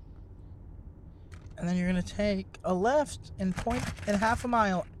 And then you're gonna take a left and point in half a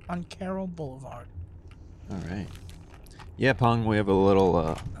mile on Carroll Boulevard. All right. Yeah, Pung, we have a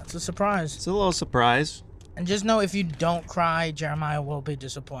little. That's a surprise. It's a little surprise. And just know if you don't cry, Jeremiah will be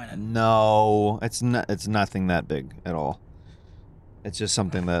disappointed. No, it's not. It's nothing that big at all. It's just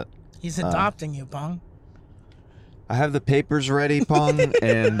something that He's adopting you, Pong. I have the papers ready, Pung,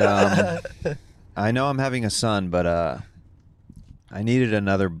 and I know I'm having a son, but I needed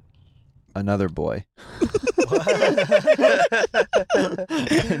another boy.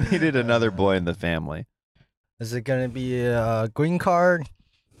 I needed another boy in the family. Is it gonna be a green card?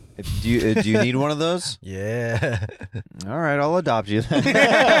 Do you need one of those? Yeah. All right, I'll adopt you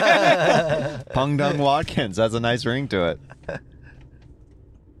then. Pung Dung Watkins. That's a nice ring to it.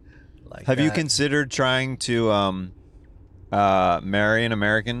 Like Have you that. considered trying to marry an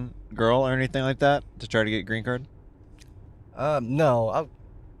American girl or anything like that to try to get a green card? No,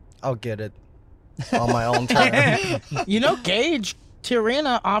 I'll get it on my own time. You know, Gage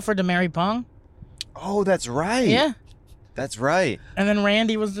Tirina offered to marry Pong. Oh, that's right. Yeah. That's right. And then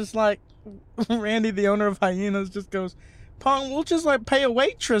Randy was just like, Randy, the owner of Hyenas, just goes, Pong, we'll just like pay a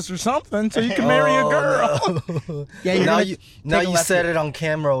waitress or something so you can marry a girl. No. Yeah, you're now gonna you take a left said here. it on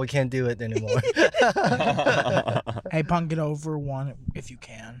camera. We can't do it anymore. Hey, Pong, get over one if you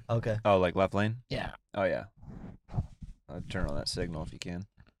can. Okay. Oh, like left lane? Yeah. Oh, yeah. Turn on that signal if you can.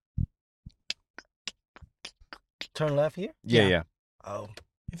 Turn left here. Yeah, Yeah. yeah. Oh.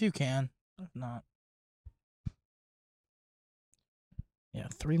 If you can. If not. Yeah,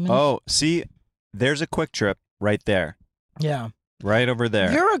 3 minutes. Oh, see, there's a Quick Trip right there. Yeah. Right over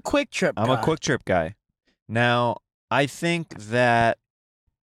there. You're a quick trip I'm guy. a Quick Trip guy. Now, I think that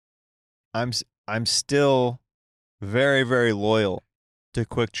I'm still very, very loyal to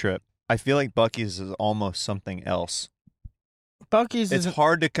Quick Trip. I feel like Buc-ee's is almost something else. Buc-ee's It's is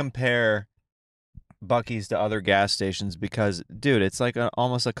hard to compare Buc-ee's to other gas stations because, dude, it's like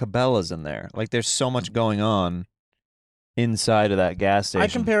almost a Cabela's in there. Like, there's so much going on inside of that gas station. I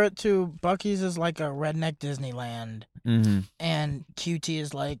compare it to Buc-ee's is like a redneck Disneyland, Mm-hmm. and QT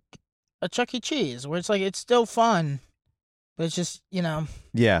is like a Chuck E. Cheese, where it's like it's still fun, but it's just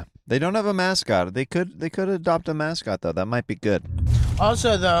Yeah, they don't have a mascot. They could adopt a mascot though. That might be good.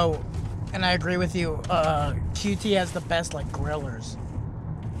 Also, though, and I agree with you, QT has the best like grillers.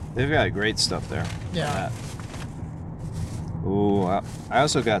 They've got great stuff there. Yeah. Ooh, I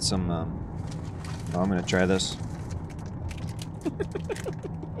also got some. I'm gonna try this.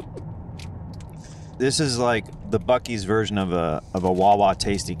 This is like the Buc-ee's version of a Wawa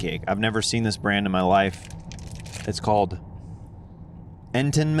Tasty Cake. I've never seen this brand in my life. It's called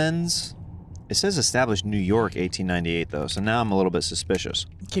Entenmann's. It says established New York 1898 though, so now I'm a little bit suspicious.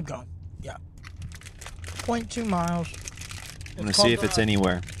 Keep going. Yeah. 0.2 miles. I'm gonna see if it's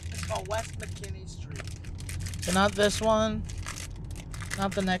anywhere. It's called West McKinney Street. So not this one,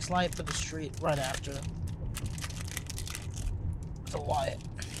 not the next light, but the street right after. The Wyatt.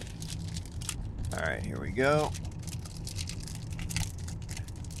 All right, here we go.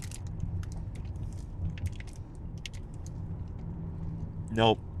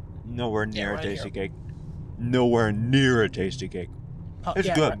 Nope. Nowhere near right a tasty here. cake. Nowhere near a tasty cake. Oh, It's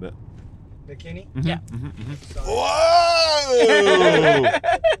yeah, good, right. but. Bikini? Yeah. Whoa!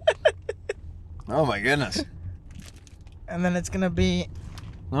 Oh my goodness. And then it's gonna be.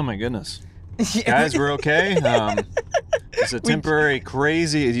 Oh my goodness. Yeah. Guys, we're okay. It's a temporary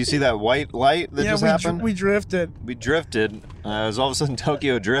crazy. Did you see that white light that just happened? We drifted. We drifted. It was all of a sudden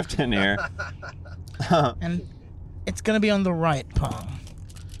Tokyo drifting here. And it's going to be on the right, Pong.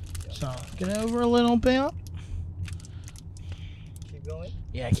 So, get over a little bit. Keep going?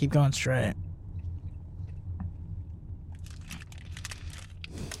 Yeah, keep going straight.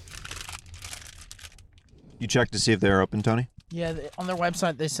 You checked to see if they were open, Tony? Yeah, on their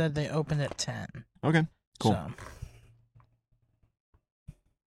website they said they opened at 10. Okay, cool. So.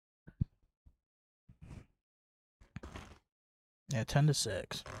 Yeah, 10 to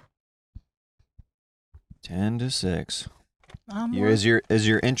 6. 10 to 6. Is Is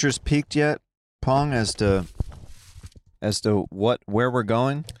your interest peaked yet, Pong, as to where we're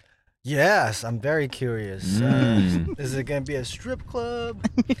going? Yes, I'm very curious. Is it going to be a strip club?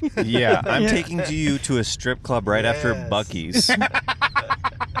 Yeah, I'm taking you to a strip club right after Yes. Buc-ee's.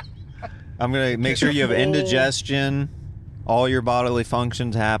 I'm gonna make sure you have indigestion. All your bodily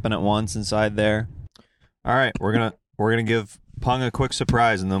functions happen at once inside there. All right, we're gonna give Pong a quick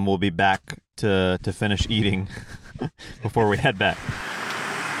surprise, and then we'll be back to finish eating before we head back.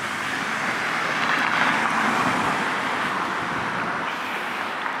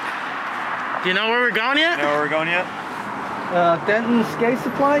 Do you know where we're going yet? You know where we're going yet? Denton Skate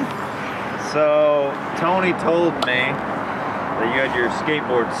Supply? So Tony told me that you had your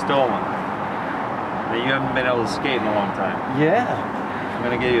skateboard stolen. That you haven't been able to skate in a long time. Yeah. I'm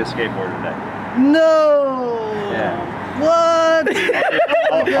gonna get you a skateboard today. No! Yeah. What?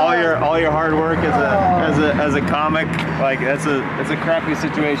 all your hard work as a comic, like it's a crappy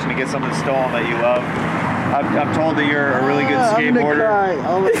situation to get something stolen that you love. I'm told that you're a really good skateboarder. I'm gonna cry.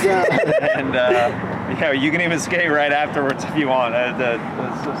 Oh my god. And yeah, you can even skate right afterwards if you want. As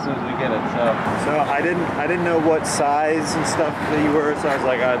soon as we get it. So I didn't know what size and stuff that you were. So I was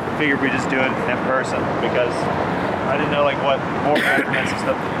like, I figured we just do it in person because I didn't know like what more measurements and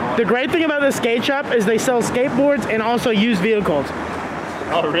stuff that you want. The great thing about this skate shop is they sell skateboards and also used vehicles.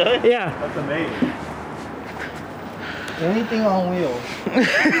 Oh really? Yeah. That's amazing. Anything on wheels.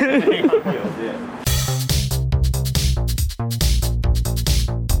 Yeah.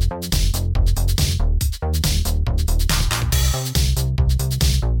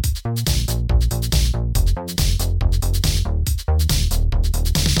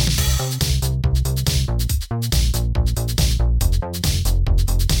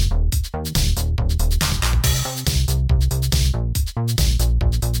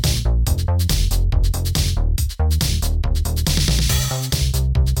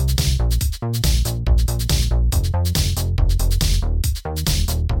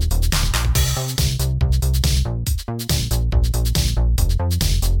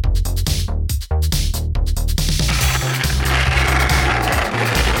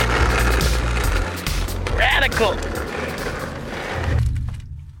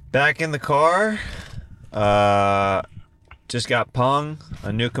 Back in the car. Just got Pong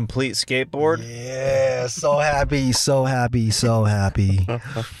a new complete skateboard. Yeah, so happy, so happy, so happy.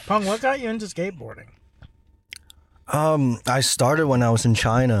 Pong, what got you into skateboarding? I started when I was in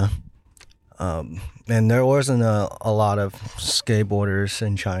China. And there wasn't a lot of skateboarders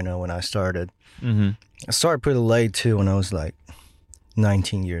in China when I started. Mm-hmm. I started pretty late too, when I was like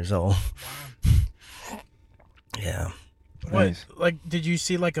 19 years old. Yeah. What, Nice. like, did you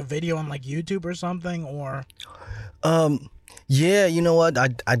see like a video on like YouTube or something, or? Yeah, you know what? I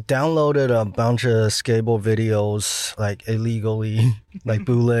downloaded a bunch of skateboard videos, like illegally, like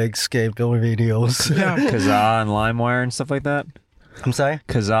bootleg skateboard videos. Yeah. Kazaa and LimeWire and stuff like that. I'm sorry?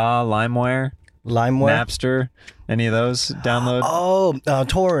 Kazaa, LimeWire, LimeWire? Napster, any of those download? Oh,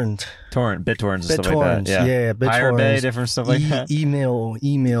 Torrent. BitTorrent and stuff like BitTorrent, that. Yeah, yeah, BitTorrent. Pirate Bay, different stuff like that. Email,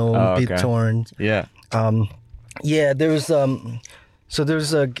 Oh, okay. BitTorrent. Yeah. Yeah, there's so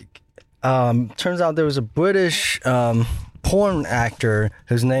there's a turns out there was a British porn actor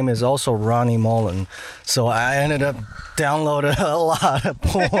whose name is also Ronnie Mullen. So I ended up downloading a lot of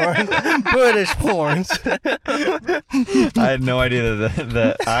porn, British porns. I had no idea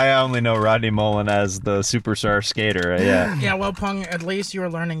that I only know Rodney Mullen as the superstar skater. Yeah. Yeah, well, Pong, at least you were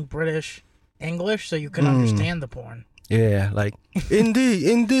learning British English, so you could understand the porn. Yeah, like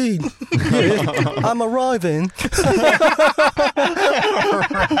indeed, I'm arriving.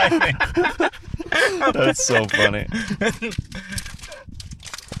 That's so funny.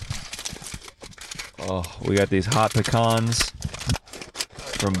 Oh, we got these hot pecans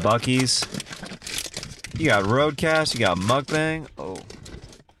from Buc-ee's. You got Roadcast, you got Mukbang. Oh.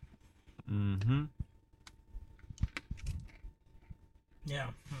 Mm-hmm. Yeah.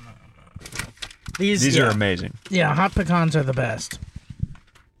 These are amazing. Yeah, hot pecans are the best.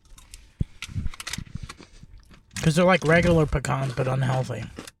 Because they're like regular pecans, but unhealthy.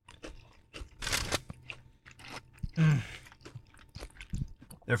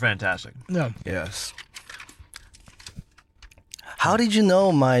 They're fantastic. Yeah. Yes. How did you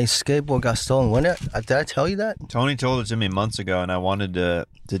know my skateboard got stolen? When did I tell you that? Tony told it to me months ago, and I wanted to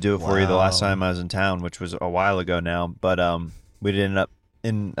do it for you the last time I was in town, which was a while ago now. But we did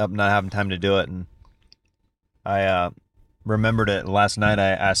end up not having time to do it, and I remembered it last night. I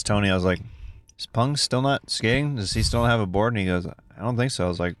asked Tony, I was like, "Is Pung still not skating? Does he still have a board?" And he goes, "I don't think so." I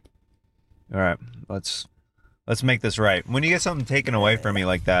was like, "All right, let's make this right." When you get something taken away from you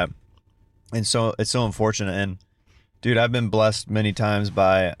like that, and so it's so unfortunate. And dude, I've been blessed many times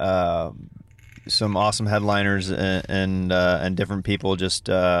by some awesome headliners and different people just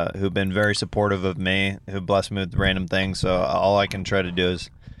who've been very supportive of me, who blessed me with random things. So all I can try to do is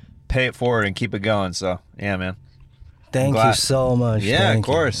pay it forward and keep it going. So yeah, man. Thank you so much. Yeah, Thank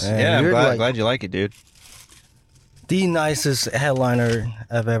of course. You. Yeah, I'm You're glad you like it, dude. The nicest headliner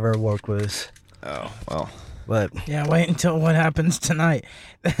I've ever worked with. Oh, well. But yeah, wait until what happens tonight.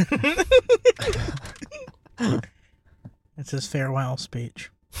 It's his farewell speech.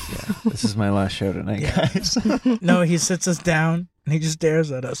 Yeah, this is my last show tonight, guys. No, he sits us down and he just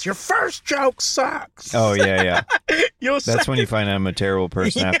stares at us. Your first joke sucks. Oh yeah. That's That's when you find out I'm a terrible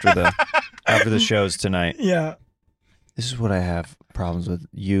person after the shows tonight. Yeah. This is what I have problems with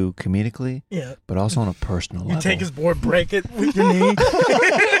you comedically, but also on a personal level. You take his board, break it with your knee.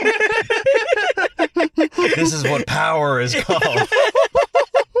 This is what power is called.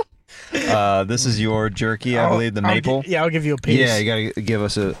 This is your jerky, I believe, the maple. I'll give you a piece. Yeah, you gotta give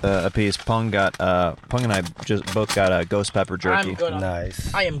us a piece. Pung and I just both got a ghost pepper jerky.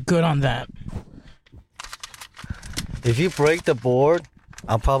 Nice. I am good on that. If you break the board,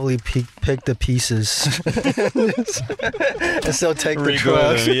 I'll probably pick the pieces and still take the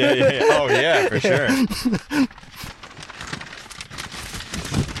trucks. Yeah. Oh yeah, for sure.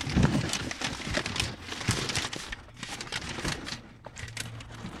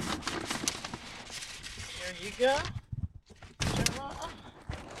 Go.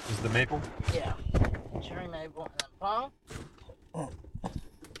 Is the maple? Yeah. Cherry maple and then palm.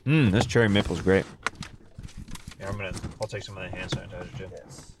 This cherry maple's great. Yeah, I'll take some of that hand sanitizer too.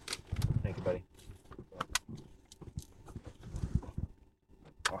 Yes. Thank you, buddy.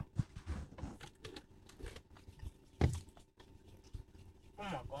 Oh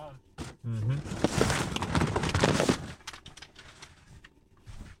my god.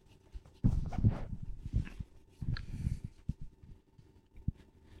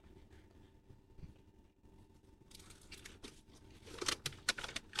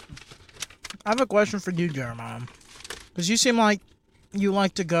 I have a question for you, Jeremiah. Because you seem like you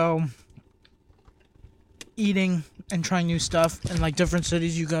like to go eating and trying new stuff in like different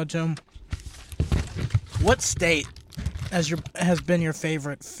cities you go to. What state has been your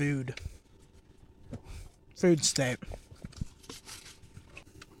favorite food state?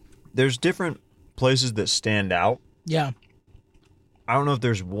 There's different places that stand out. Yeah. I don't know if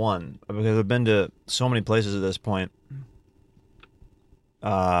there's one because I've been to so many places at this point.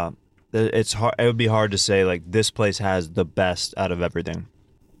 It's hard. It would be hard to say like this place has the best out of everything.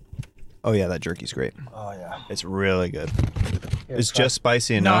 Oh yeah, that jerky's great. Oh yeah, it's really good. It's just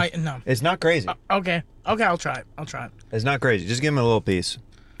spicy enough. No, it's not crazy. Okay, I'll try it. It's not crazy. Just give him a little piece.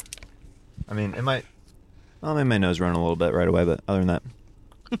 I mean, it might. Well, maybe my nose run a little bit right away, but other than that,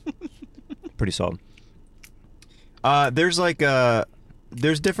 pretty solid. There's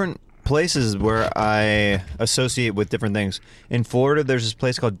different places where I associate with different things. In Florida, there's this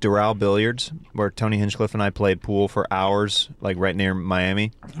place called Doral Billiards where Tony Hinchcliffe and I played pool for hours, like right near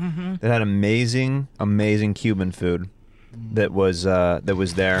Miami. Mm-hmm. It had amazing Cuban food that was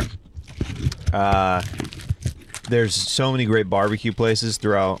there. There's so many great barbecue places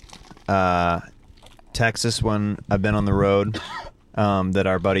throughout Texas when I've been on the road that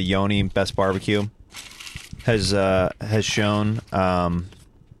our buddy Yoni, Best Barbecue, has shown.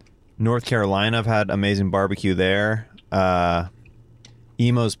 North Carolina, I've had amazing barbecue there.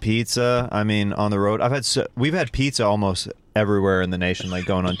 Emo's Pizza. I mean, on the road, we've had pizza almost everywhere in the nation, like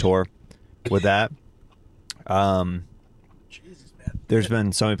going on tour with that. Jesus, man. There's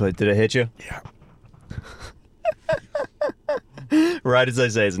been so many places. Did it hit you? Yeah. Right as I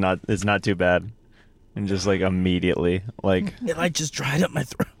say, it's not too bad, and just like immediately, like it like just dried up my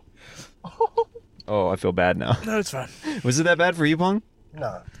throat. Oh, I feel bad now. No, it's fine. Was it that bad for you, Pong?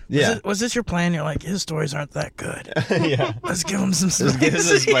 No. Yeah. Was this your plan? You're like, his stories aren't that good. Yeah. Let's give him some spicy. Let's give him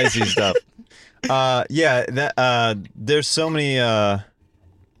some spicy stuff. Yeah. That there's so many.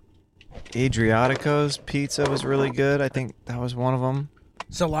 Adriatico's pizza was really good. I think that was one of them.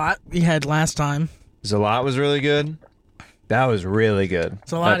 It's a lot we had last time. Zalat was really good. That was really good.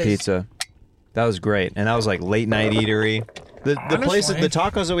 Zalat that pizza. That was great. And that was like late night eatery. The places, the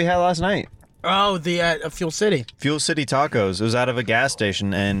tacos that we had last night. Oh, the Fuel City. Fuel City Tacos. It was out of a gas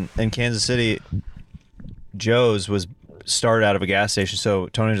station, and in Kansas City, Joe's was started out of a gas station. So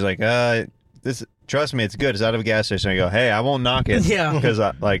Tony was like, "This, trust me, it's good. It's out of a gas station." I go, "Hey, I won't knock it, Yeah, because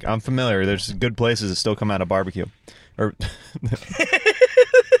I'm familiar. There's good places that still come out of barbecue, or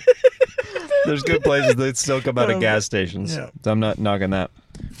there's good places that still come out of gas stations. Yeah. So I'm not knocking that."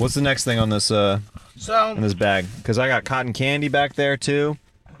 What's the next thing on this in this bag? Because I got cotton candy back there too.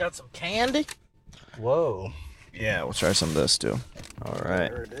 Got some candy. Whoa. Yeah, we'll try some of this too. All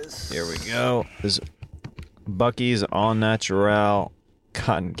right. There it is. Here we go. This is Buc-ee's All Natural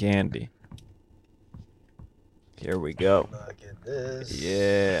Cotton Candy. Here we go. Look at this.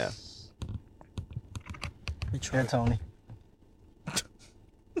 Yeah. Here, Tony.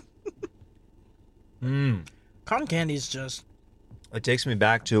 Cotton candy's just. It takes me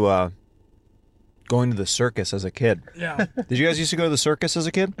back to going to the circus as a kid. Yeah. Did you guys used to go to the circus as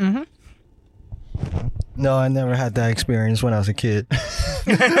a kid? Mm-hmm. No, I never had that experience when I was a kid.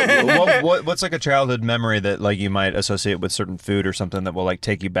 What's like a childhood memory that like you might associate with certain food or something that will like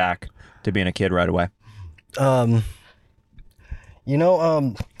take you back to being a kid right away?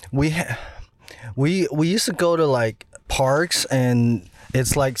 We used to go to like parks, and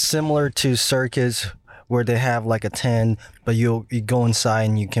it's like similar to circus where they have like a tent, but you go inside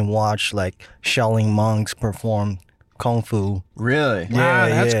and you can watch like Shaolin monks perform kung fu. Really? Wow,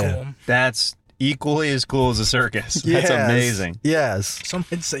 that's yeah. cool. That's equally as cool as a circus. That's Yes, amazing. Yes. Some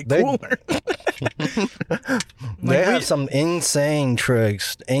would say They- cooler. They have some insane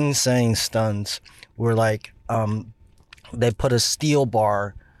tricks, insane stunts where like they put a steel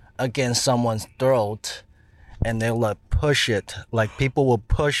bar against someone's throat and they'll like push it. Like people will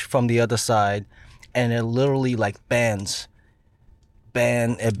push from the other side and it literally like bends.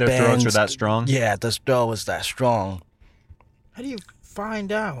 Their throats are that strong? Yeah, the throat is that strong. How do you find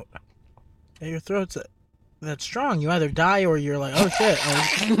out that your throat's that strong? You either die or you're like, oh shit,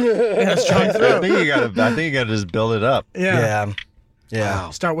 I got a strong I throat. think you gotta just build it up. Yeah.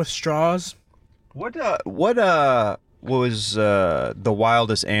 Start with straws. What was the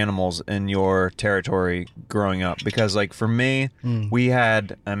wildest animals in your territory growing up? Because like for me, we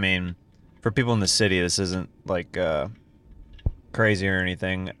had, I mean, for people in the city, this isn't like crazy or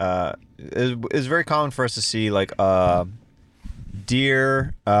anything. It's very common for us to see like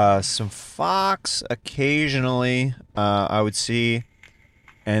deer, some fox occasionally. I would see,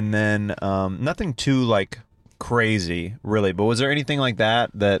 and then nothing too like crazy really. But was there anything like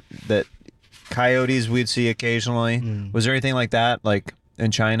that coyotes we'd see occasionally? Was there anything like that like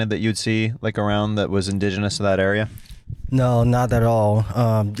in China that you'd see like around that was indigenous to that area? No, not at all.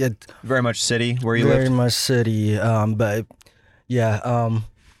 Very much city where you Very lived? much city, but yeah,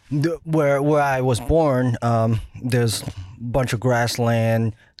 where I was born, there's a bunch of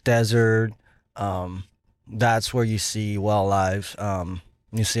grassland, desert. That's where you see wildlife.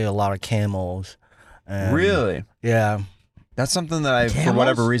 You see a lot of camels. And, Really? Yeah. That's something that I, for Camels?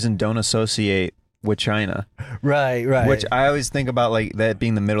 whatever reason, don't associate with China. Right. Which I always think about like that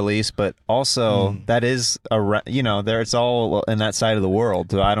being the Middle East, but also that is there it's all in that side of the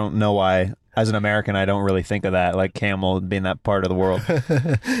world. So I don't know why, as an American, I don't really think of that like camel being that part of the world.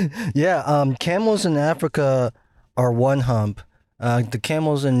 Yeah. Camels in Africa are one hump. The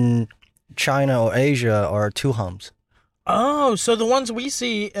camels in China or Asia are two humps. Oh, so the ones we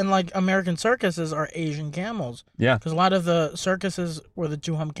see in like American circuses are Asian camels. Yeah. Because a lot of the circuses were the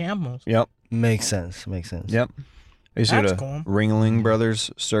two-hump camels. Yep. Makes sense. Yep. I used to go That's to cool. Ringling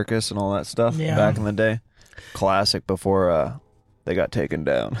Brothers Circus and all that stuff Yeah. back in the day. Classic before they got taken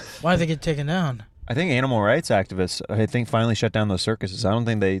down. Why did they get taken down? I think animal rights activists, finally shut down those circuses. I don't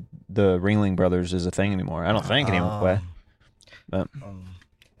think the Ringling Brothers is a thing anymore. I don't think anyway. But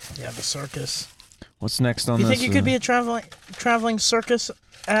Yeah, the circus. what's next on You this? think you could be a traveling circus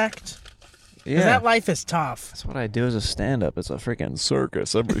act? 'Cause Yeah. that life is tough. That's what I do as a stand-up. It's a freaking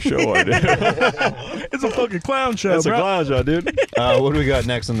circus. Every show I do. It's a fucking clown show, It's a clown show, dude. What do we got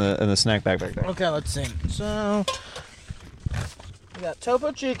next in the snack bag back there? Okay, let's see. So we got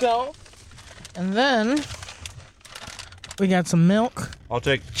Topo Chico, and then we got some milk, I'll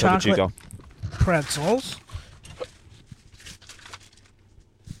take Chocolate. Chico. pretzels.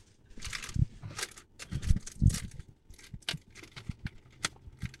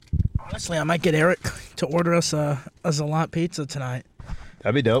 Honestly, I might get Eric to order us a Zalat pizza tonight.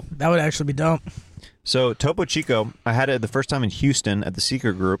 That'd be dope. That would actually be dope. So Topo Chico, I had it the first time in Houston at the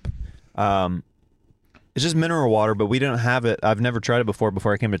Secret Group. It's just mineral water, but we didn't have it. I've never tried it before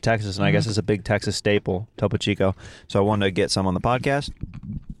I came to Texas, and I guess it's a big Texas staple, Topo Chico. So I wanted to get some on the podcast.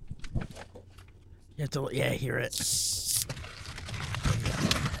 You have to, hear it.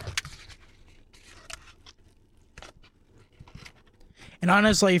 And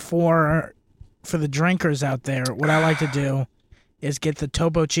honestly, for the drinkers out there, what I like to do is get the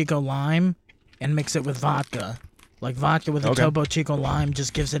Topo Chico lime and mix it with vodka. Like vodka with the Topo Chico lime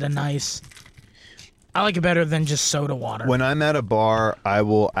just gives it a nice... I like it better than just soda water. When I'm at a bar, I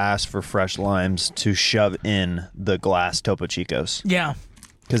will ask for fresh limes to shove in the glass Topo Chicos. Yeah.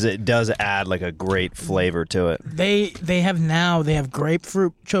 Because it does add like a great flavor to it. They have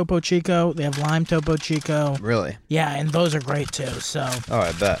grapefruit Topo Chico. They have lime Topo Chico. Really? Yeah, and those are great too. So. Oh,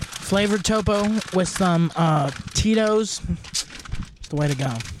 I bet. Flavored Topo with some Tito's. It's the way to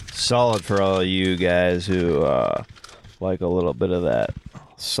go. Solid for all of you guys who like a little bit of that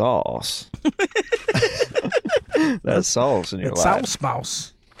sauce. That sauce in your life.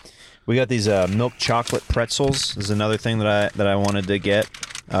 Sauce. We got these milk chocolate pretzels. This is another thing that I wanted to get.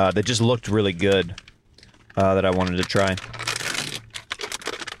 That just looked really good. That I wanted to try.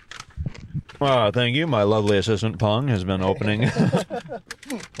 Thank you. My lovely assistant Pong has been opening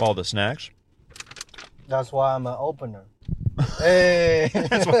all the snacks. That's why I'm an opener. Hey.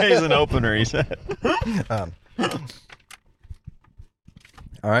 That's why he's an opener, he said.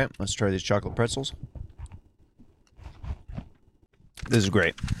 All right, let's try these chocolate pretzels. This is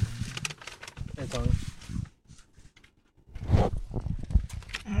great. Hey, Tony.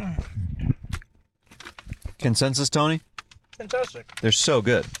 Consensus, Tony? Fantastic. They're so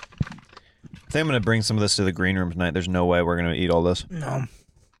good. I think I'm going to bring some of this to the green room tonight. There's no way we're going to eat all this. No.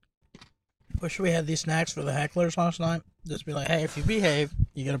 Wish we had these snacks for the hecklers last night. Just be like, hey, if you behave,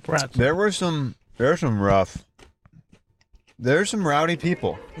 you get a pretzel. There's some rowdy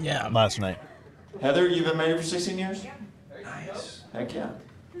people. Yeah. Last night. Heather, you've been married for 16 years? Yeah. Nice. Heck yeah.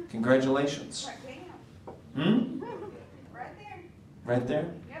 Congratulations. Hmm? Right there. Right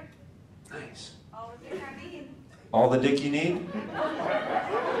there? Yep. Nice. All the things I need. All the dick you need?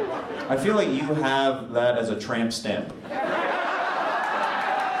 I feel like you have that as a tramp stamp.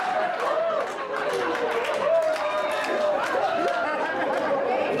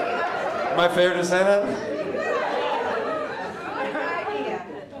 Am I fair to say that?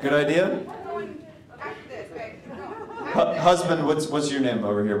 Good idea? Husband, what's your name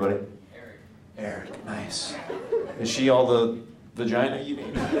over here, buddy? Eric, nice. Is she all the vagina you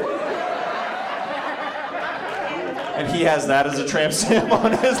need? And he has that as a tramp stamp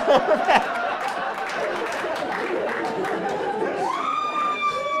on his lower back.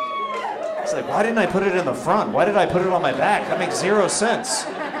 He's like, why didn't I put it in the front? Why did I put it on my back? That makes zero sense.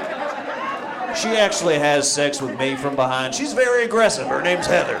 She actually has sex with me from behind. She's very aggressive. Her name's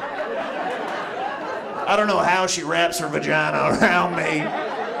Heather. I don't know how she wraps her vagina around me.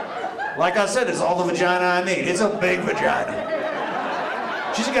 Like I said, it's all the vagina I need. It's a big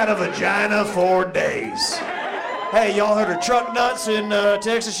vagina. She's got a vagina for days. Hey, y'all heard of truck nuts in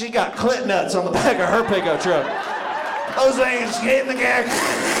Texas? She got clit nuts on the back of her pickup truck. Those things get in the gear.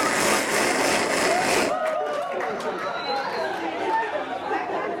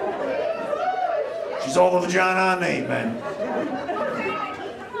 She's all the vagina I need, man.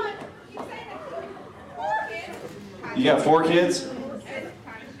 You got 4 kids?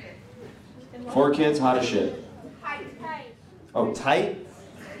 4 kids, hot as shit. Oh, tight?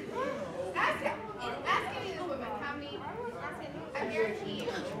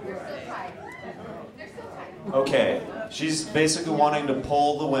 Okay, she's basically wanting to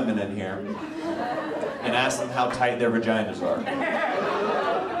pull the women in here and ask them how tight their vaginas are.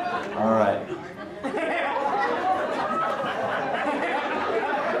 All right.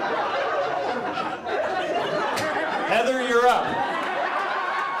 Heather, you're up.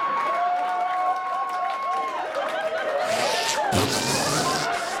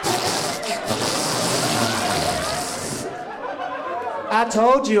 I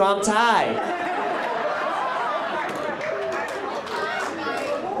told you I'm tight.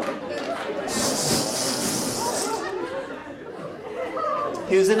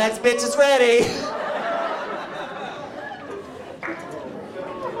 Who's the next bitch is ready?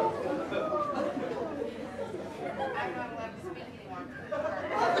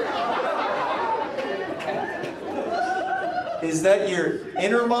 Is that your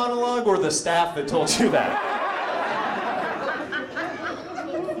inner monologue or the staff that told you that?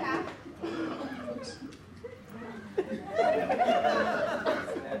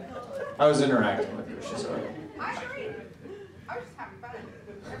 I was interacting with her. She's alright. I agree. I was just having fun.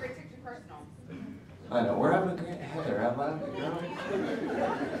 Everybody took it personal. I know. We're having a great Heather.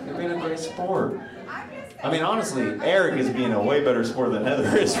 You're being a great sport. I mean, honestly, Eric is being a way better sport than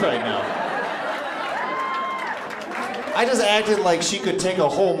Heather is right now. I just acted like she could take a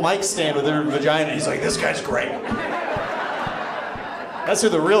whole mic stand with her vagina. He's like, this guy's great. That's who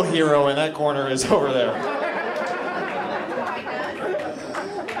the real hero in that corner is over there.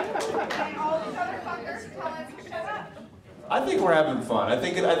 I think we're having fun. I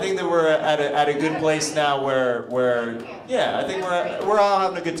think that we're at a good place now where yeah, I think we're all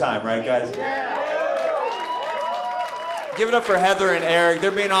having a good time, right, guys? Give it up for Heather and Eric.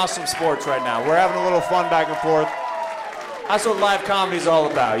 They're being awesome sports right now. We're having a little fun back and forth. That's what live comedy is all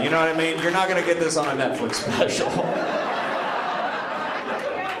about. You know what I mean? You're not gonna get this on a Netflix special.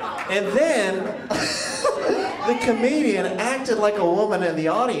 And then the comedian acted like a woman in the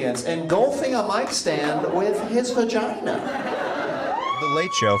audience, engulfing a mic stand with his vagina. The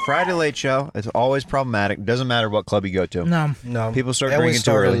Late Show, Friday Late Show, it's always problematic. Doesn't matter what club you go to. No. People start And we drinking too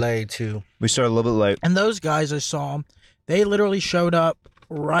started early. late too. We started a little bit late. And those guys I saw, they literally showed up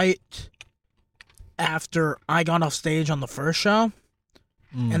right after I got off stage on the first show,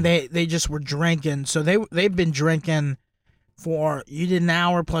 and they just were drinking. So they've been drinking for, you did an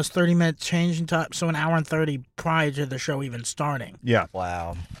hour plus 30 minutes changing time, so an hour and 30 prior to the show even starting. Yeah.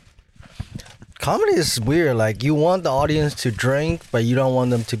 Wow. Comedy is weird. Like, you want the audience to drink, but you don't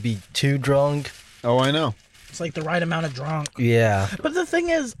want them to be too drunk. Oh, I know. It's like the right amount of drunk. Yeah. But the thing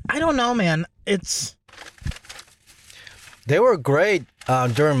is, I don't know, man. They were great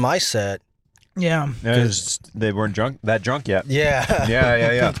during my set. Yeah. They weren't that drunk yet. Yeah.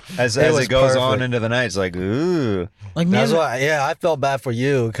 Yeah. As It it was goes on perfect. into the night, it's like, ooh. Like me That's and- why, yeah, I felt bad for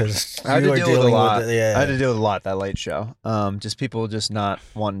you because I had you to were deal with a dealing lot. with it. Yeah. I had to deal with a lot that Late Show. Just people just not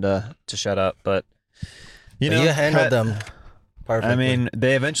wanting to shut up, but you But know, you handled them perfectly. I mean,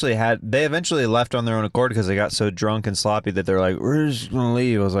 they eventually left on their own accord because they got so drunk and sloppy that they're like, we're just gonna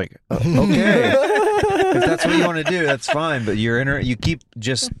leave. I was like, okay, if that's what you want to do, that's fine. But you keep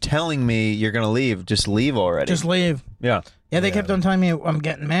just telling me you're gonna leave. Just leave already. Just leave. Yeah. Yeah, they kept on telling me I'm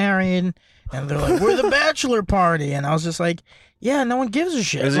getting married, and they're like, we're the bachelor party. And I was just like, yeah, no one gives a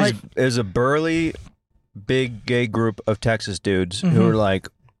shit. It was a burly, big gay group of Texas dudes Mm-hmm. who were like,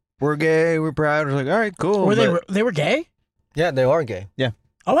 we're gay, we're proud. We're like, all right, cool. were but they were gay? yeah, they are gay. yeah,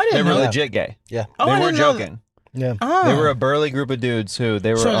 Oh, I they didn't were know that. legit gay. Yeah. Oh, They I weren't didn't know that. joking. Yeah. Oh. They were a burly group of dudes who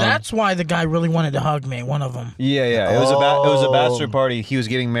they were. So that's why the guy really wanted to hug me, one of them. Yeah. It was a Oh. bachelor party. He was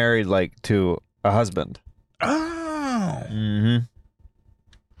getting married like to a husband. Oh. Mm-hmm.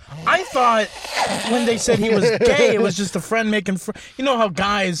 I thought when they said he was gay, it was just a friend making you know how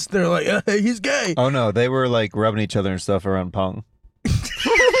guys, they're like, he's gay. Oh no, they were like rubbing each other and stuff around Pong.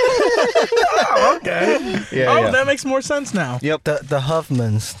 Oh, okay. Yeah. That makes more sense now. Yep. The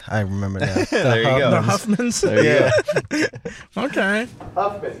Huffmans, I remember that. There you go. The Huffmans. There you go. Okay.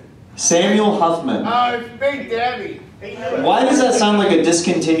 Samuel Huffman. Oh, it's Big Daddy. Why does that sound like a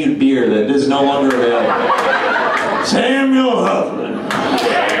discontinued beer that is no longer available? Samuel Huffman.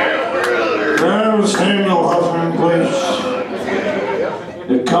 Grab Samuel Huffman, please.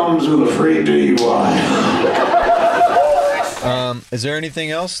 It comes with a free DUI. Is there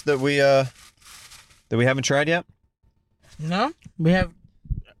anything else that we haven't tried yet? No, we have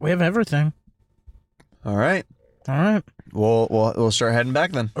everything. All right. All right, We'll start heading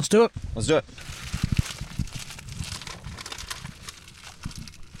back then. let's do it. Let's do it.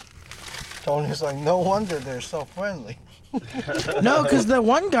 Tony's like, no wonder they're so friendly. No, because the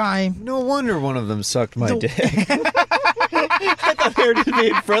one guy. No wonder one of them sucked my The- dick. I thought they were just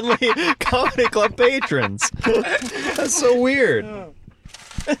being friendly comedy club patrons. That's so weird.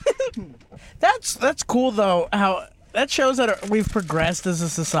 That's cool though. How that shows that we've progressed as a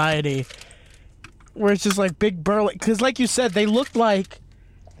society, where it's just like big burly. Because like you said, they looked like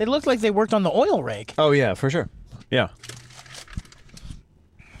they worked on the oil rig. Oh yeah, for sure. Yeah.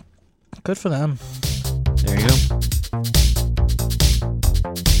 Good for them. There you go.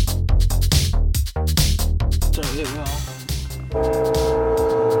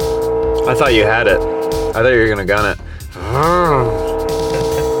 I thought you had it. I thought you were gonna gun it.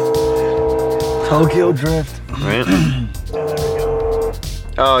 Tokyo Drift. Right?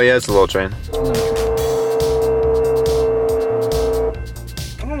 Oh yeah, it's a little train.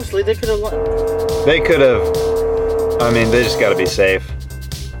 Honestly, they could have. They could have. I mean, they just got to be safe.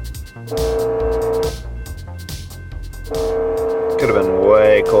 Could have been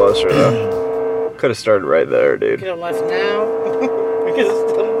way closer though. Could have started right there, dude. Could have left now. Because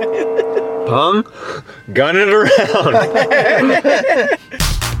it's still Pung, gun it around.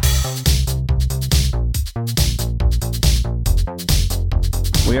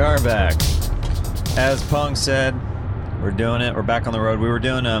 We are back. As Pung said, we're doing it. We're back on the road. We were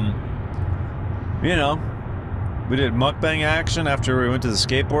doing You know, we did mukbang action after we went to the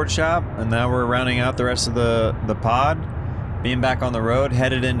skateboard shop, and now we're rounding out the rest of the pod. Being back on the road,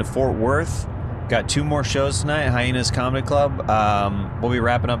 headed into Fort Worth. Got 2 more shows tonight, Hyenas Comedy Club. We'll be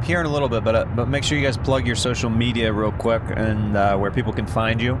wrapping up here in a little bit, but make sure you guys plug your social media real quick and where people can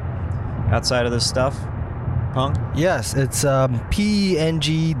find you outside of this stuff. Pung? Yes, it's PENGDANG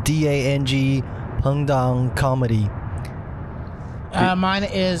Pengdang Comedy. Mine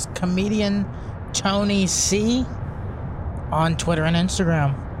is comedian Tony C on Twitter and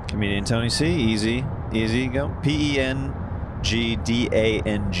Instagram. Comedian Tony C. Easy go. PENGDANG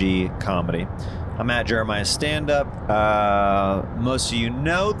Comedy. I'm at Jeremiah Stand Up. Most of you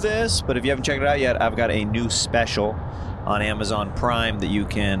know this, but if you haven't checked it out yet, I've got a new special on Amazon Prime that you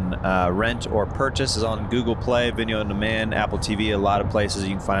can rent or purchase. It's on Google Play, Video on Demand, Apple TV, a lot of places.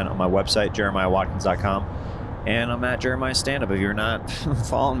 You can find it on my website, jeremiahwatkins.com. And I'm at Jeremiah Stand Up. If you're not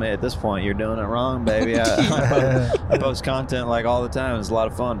following me at this point, you're doing it wrong, baby. I post content like all the time. It's a lot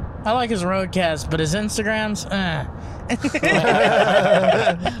of fun. I like his roadcast, but his Instagrams,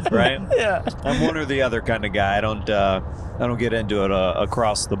 Right? Yeah. I'm one or the other kind of guy. I don't get into it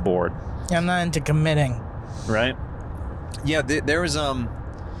across the board. Yeah, I'm not into committing. Right? Yeah, there was a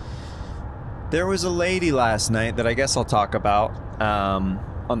lady last night that I guess I'll talk about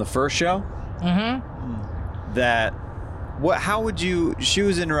on the first show. Mm-hmm. She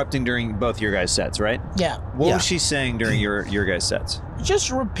was interrupting during both your guys' sets, right? Yeah. What was she saying during your guys' sets? Just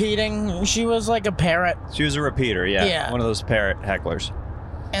repeating. She was like a parrot. She was a repeater, yeah. Yeah. One of those parrot hecklers.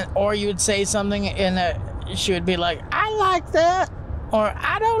 Or you would say something and she would be like, I like that, or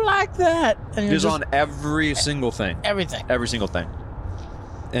I don't like that. And Just on every single thing. Everything. Every single thing.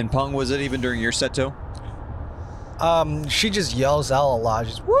 And Pung, was it even during your set too? She just yells out a lot.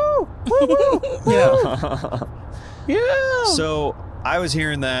 She's woo, woo, woo. Yeah. Yeah. So I was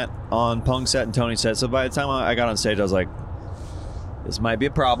hearing that on Pung's set and Tony's set. So by the time I got on stage, I was like, this might be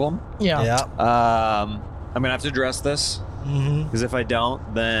a problem. Yeah. Yeah. I'm going to have to address this. Because if I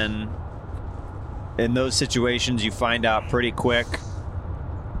don't, then in those situations, you find out pretty quick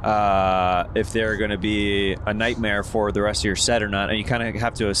if they're going to be a nightmare for the rest of your set or not. And you kind of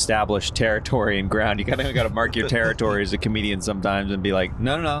have to establish territory and ground. You kind of got to mark your territory as a comedian sometimes and be like,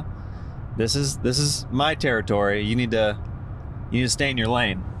 no. This is my territory. You need to stay in your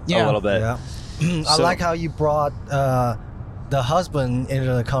lane a little bit. Yeah. I like how you brought the husband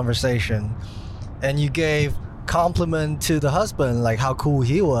into the conversation, and you gave compliment to the husband, like how cool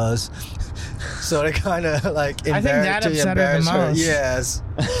he was. So they kind of like I think that upset her the most. Yes.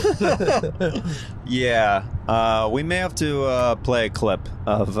 Yeah. We may have to play a clip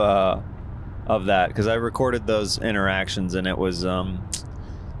of that because I recorded those interactions and it was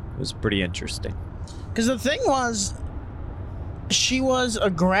pretty interesting. Because the thing was, she was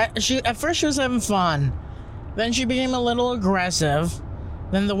at first she was having fun, then she became a little aggressive.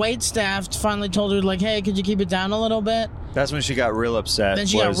 Then the wait staff finally told her, like, hey, could you keep it down a little bit? That's when she got real upset. Then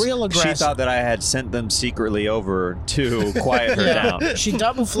she got real aggressive. She thought that I had sent them secretly over to quiet her down. She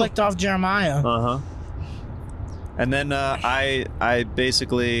double flicked off Jeremiah. Uh-huh. And then I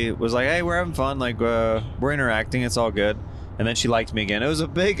basically was like, hey, we're having fun. Like, we're interacting. It's all good. And then she liked me again. It was a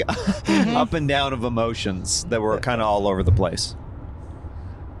big up and down of emotions that were kind of all over the place.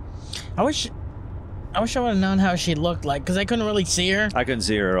 I wish I would have known how she looked like, because I couldn't really see her. I couldn't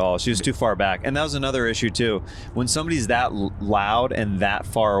see her at all. She was too far back. And that was another issue, too. When somebody's that loud and that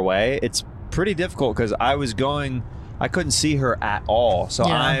far away, it's pretty difficult, because I couldn't see her at all. So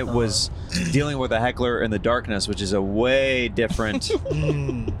Yeah. I was dealing with a heckler in the darkness, which is a way different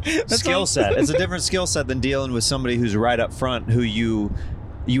skill set. It's a different skill set than dealing with somebody who's right up front, who you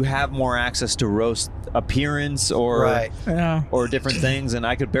have more access to roast appearance or Yeah. or different things, and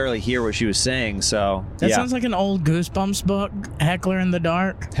I could barely hear what she was saying. So That sounds like an old Goosebumps book, Heckler in the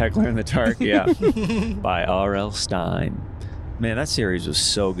Dark. Heckler in the Dark, yeah, by R.L. Stein. Man, that series was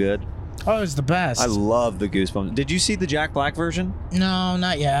so good. Oh, it was the best. I love the Goosebumps. Did you see the Jack Black version? No,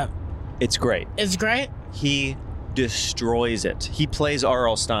 not yet. It's great. It's great? He destroys it. He plays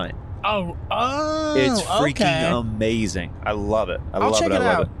R.L. Stein. Oh, It's freaking okay. amazing. I love it. I I'll love check it. it I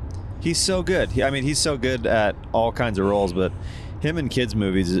love out. it. He's so good. He's so good at all kinds of roles, but him in kids'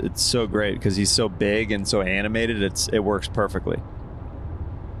 movies, it's so great because he's so big and so animated. It works perfectly.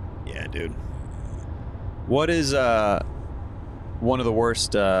 Yeah, dude. What is one of the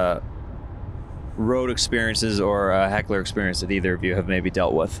worst road experiences or heckler experience that either of you have maybe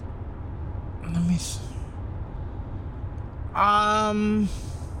dealt with? Let me see. I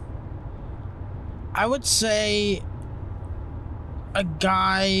would say a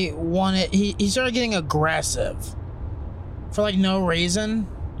guy he started getting aggressive for like no reason.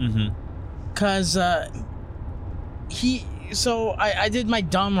 Mm-hmm. because I did my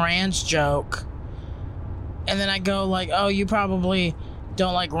dumb ranch joke, and then I go like, oh, you probably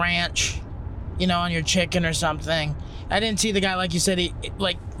don't like ranch, on your chicken or something. I didn't see the guy, like you said, he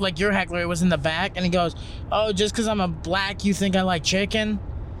like your heckler was in the back, and he goes, oh, just because I'm a black, you think I like chicken?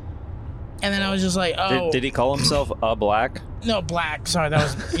 And then I was just like, oh. Did he call himself a black? No, black. Sorry, that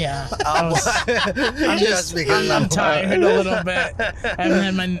was, yeah. I'm tired a little bit. I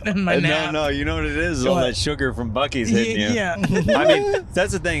haven't had my nap. No, you know what it is? All that sugar from Buc-ee's hitting you. Yeah. I mean,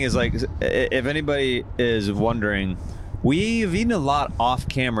 that's the thing is, like, if anybody is wondering, we've eaten a lot off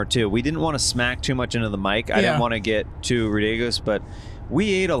camera, too. We didn't want to smack too much into the mic. I didn't want to get too ridiculous, but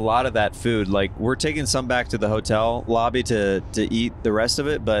we ate a lot of that food. Like, we're taking some back to the hotel lobby to eat the rest of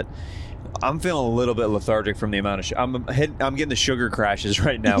it, but I'm feeling a little bit lethargic from the amount of I'm getting the sugar crashes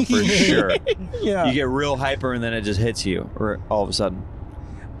right now for sure. Yeah. You get real hyper and then it just hits you all of a sudden.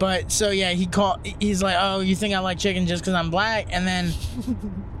 But so yeah, he's like, oh, you think I like chicken just because I'm black? And then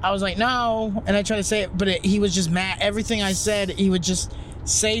I was like, no. And I tried to say it, but he was just mad. Everything I said, he would just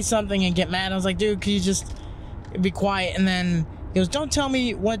say something and get mad. I was like, dude, could you just be quiet? And then he goes, don't tell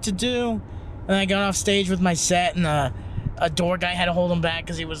me what to do. And I got off stage with my set, and a door guy had to hold him back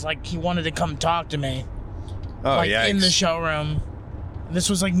because he was like, he wanted to come talk to me. Oh, yeah. In the showroom. This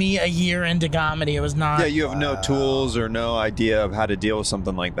was like me a year into comedy. It was not. Yeah, you have no tools or no idea of how to deal with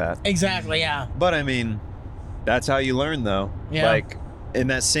something like that. Exactly, yeah. But I mean, that's how you learn, though. Yeah. Like, in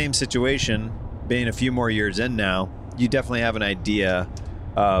that same situation, being a few more years in now, you definitely have an idea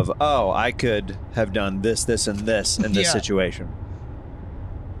of, oh, I could have done this, this, and this in this situation.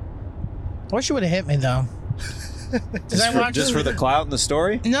 I wish you would have hit me, though. Just for the clout and the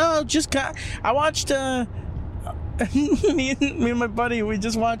story? No, I watched me and my buddy, we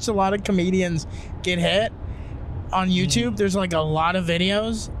just watched a lot of comedians get hit on YouTube. There's like a lot of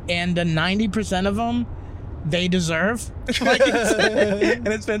videos, and 90% of them they deserve. And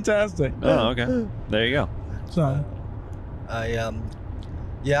it's fantastic. Oh, okay. There you go. So I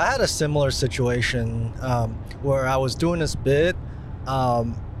had a similar situation where I was doing this bit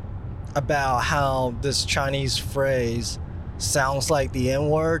about how this Chinese phrase sounds like the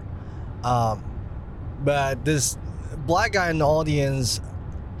N-word, but this black guy in the audience,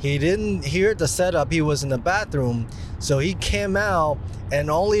 he didn't hear the setup. He was in the bathroom, so he came out and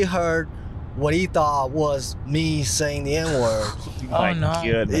only heard what he thought was me saying the N-word. My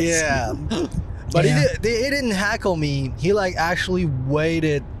goodness. Yeah. But he didn't heckle me. He like actually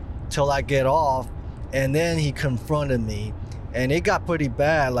waited till I get off, and then he confronted me. And it got pretty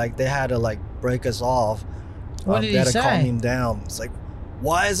bad. Like, they had to like break us off. What did he say? They had to calm him down. It's like,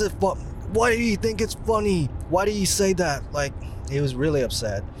 why is it why do you think it's funny? Why do you say that? Like, he was really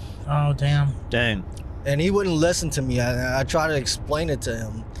upset. Oh, damn. Dang. And he wouldn't listen to me. I tried to explain it to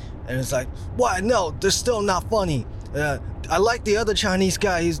him, and it's like, what? No, they're still not funny. I like the other Chinese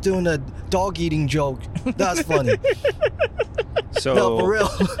guy. He's doing a dog eating joke. That's funny. So, no, for real.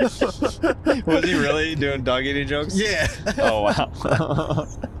 Was he really doing dog eating jokes? Yeah. Oh, wow.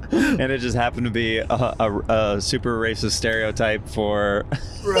 And it just happened to be a super racist stereotype for...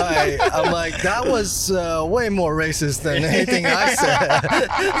 Right. I'm like, that was way more racist than anything I said.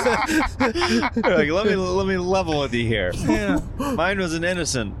 Like, let me level with you here. Yeah. Mine was an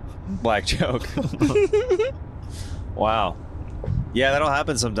innocent black joke. Wow. Yeah, that'll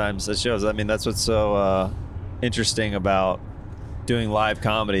happen sometimes at shows. I mean, that's what's so interesting about doing live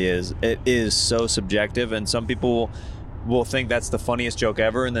comedy is it is so subjective, and some people will think that's the funniest joke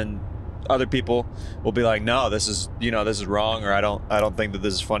ever, and then other people will be like, no, this is wrong, or I don't think that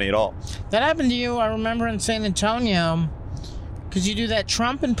this is funny at all. That happened to you, I remember, in San Antonio, because you do that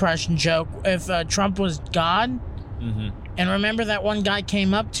Trump impression joke if Trump was God. Mm-hmm. And remember that one guy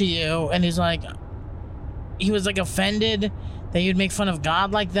came up to you and he was like offended that you'd make fun of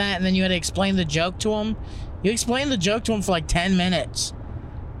God like that, and then you had to explain the joke to him. You explained the joke to him for like 10 minutes.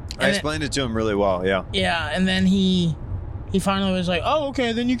 I explained it to him really well, yeah. Yeah, and then he finally was like, oh,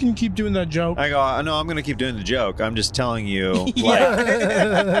 okay, then you can keep doing that joke. I go, no, I'm going to keep doing the joke. I'm just telling you. Like,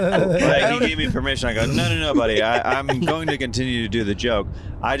 Yeah. he gave me permission. I go, no, buddy. I'm going to continue to do the joke.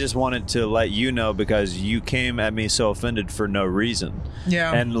 I just wanted to let you know because you came at me so offended for no reason.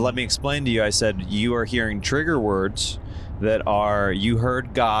 Yeah. And let me explain to you. I said, you are hearing trigger words that are, you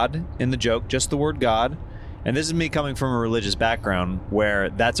heard God in the joke, just the word God. And this is me coming from a religious background where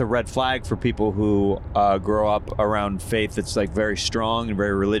that's a red flag for people who grow up around faith that's like very strong and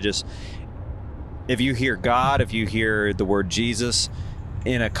very religious. If you hear God, if you hear the word Jesus,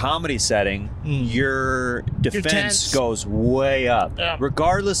 in a comedy setting, your defense tense. goes way up, Yeah.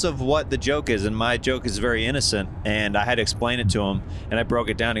 regardless of what the joke is. And my joke is very innocent, and I had to explain it to him, and I broke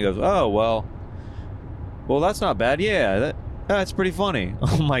it down. He goes, "Oh, well, that's not bad. Yeah, that's pretty funny."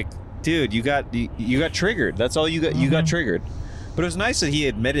 I'm like, dude, you got triggered. That's all you got. You got triggered. But it was nice that he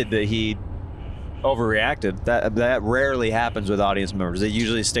admitted that he overreacted. That rarely happens with audience members. They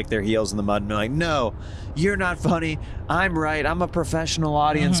usually stick their heels in the mud and be like, "No, you're not funny. I'm right. I'm a professional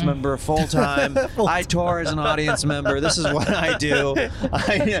audience member, full time. I tour as an audience member. This is what I do.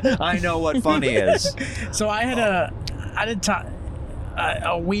 I know what funny is." So I had a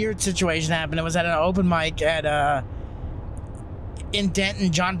weird situation happen. It was at an open mic at in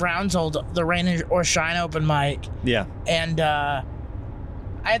Denton. John Brown's old The Rain or Shine open mic. Yeah. And I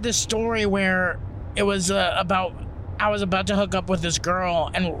had this story where it was about I was about to hook up with this girl,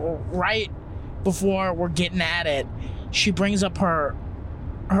 and right before we're getting at it, she brings up her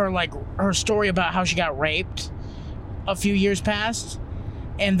story about how she got raped a few years past,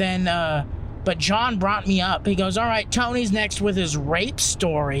 and then but John brought me up. He goes, "All right, Tony's next with his rape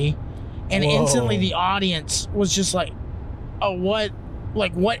story," and instantly the audience was just like, "Oh, what?"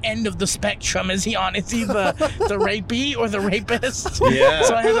 Like, what end of the spectrum is he on? Is he the rapee or the rapist? Yeah.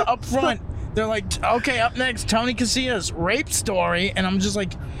 So I had up front, they're like, "Okay, up next, Tony Casillas, rape story," and I'm just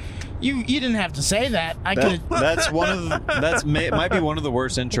like, you didn't have to say that. I could. Might be one of the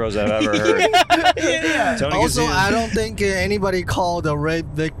worst intros I've ever heard. Yeah. Tony Also, Casillas. I don't think anybody called the rape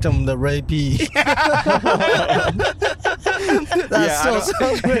victim the rapee.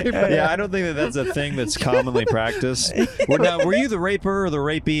 I don't think that's a thing that's commonly practiced. Were you the raper or the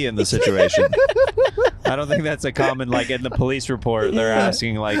rapee in the situation? I don't think that's a common, like in the police report, they're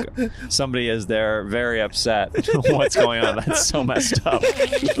asking like somebody is there very upset. What's going on? That's so messed up.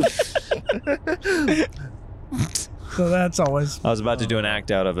 So that's always. I was about to do an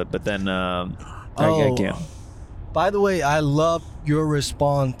act out of it, but then I can't. By the way, I love your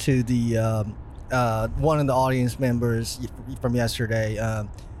response to the one of the audience members from yesterday.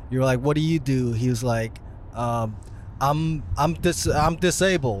 You were like, "What do you do?" He was like, "I'm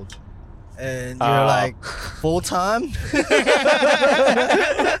disabled." And you're like, "Full time?"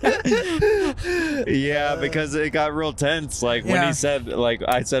 Yeah, because it got real tense. Like when he said, like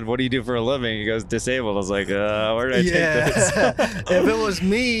I said, "What do you do for a living?" He goes, "Disabled." I was like, "Where did I take this?" If it was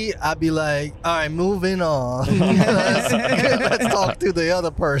me, I'd be like, "All right, moving on. Let's talk to the other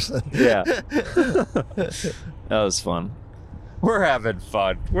person." Yeah, that was fun. We're having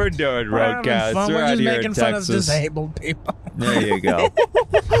fun. We're doing roadcasts. We're out just here making in fun of Texas. disabled people. There you go.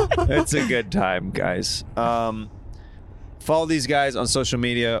 It's a good time, guys. Follow these guys on social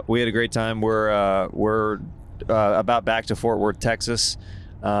media. We had a great time. We're about back to Fort Worth, Texas.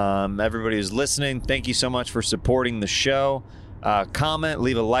 Everybody who's listening, thank you so much for supporting the show. Comment,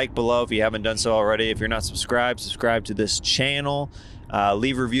 leave a like below if you haven't done so already. If you're not subscribed, subscribe to this channel.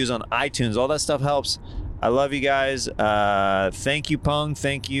 Leave reviews on iTunes. All that stuff helps. I love you guys. Thank you, Pung.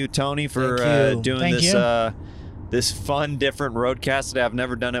 Thank you, Tony, for doing this fun, different roadcast. I've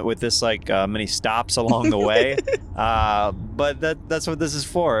never done it with this many stops along the way. But that's what this is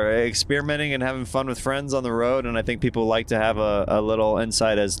for. Experimenting and having fun with friends on the road. And I think people like to have a little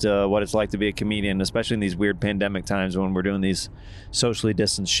insight as to what it's like to be a comedian, especially in these weird pandemic times when we're doing these socially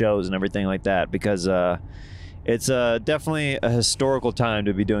distanced shows and everything like that. Because it's definitely a historical time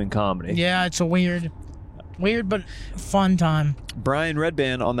to be doing comedy. Yeah, it's a weird but fun time. Brian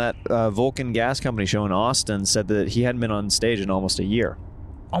Redband on that Vulcan Gas Company show in Austin said that he hadn't been on stage in almost a year.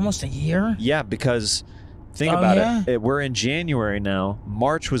 Almost a year? Yeah, because think about it. We're in January now.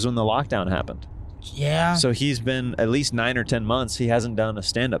 March was when the lockdown happened. Yeah. So he's been at least 9 or 10 months. He hasn't done a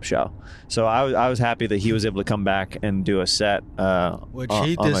stand-up show. So I was happy that he was able to come back and do a set Which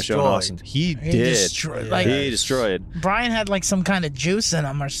on my show in Austin. He destroyed. Brian had some kind of juice in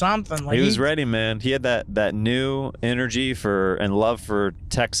him or something. He was ready, man. He had that new energy and love for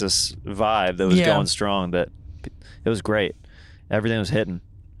Texas vibe that was going strong. That it was great. Everything was hitting.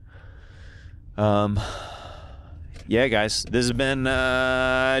 Yeah, guys, this has been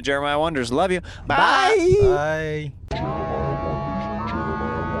Jeremiah Wonders. Love you. Bye. Bye.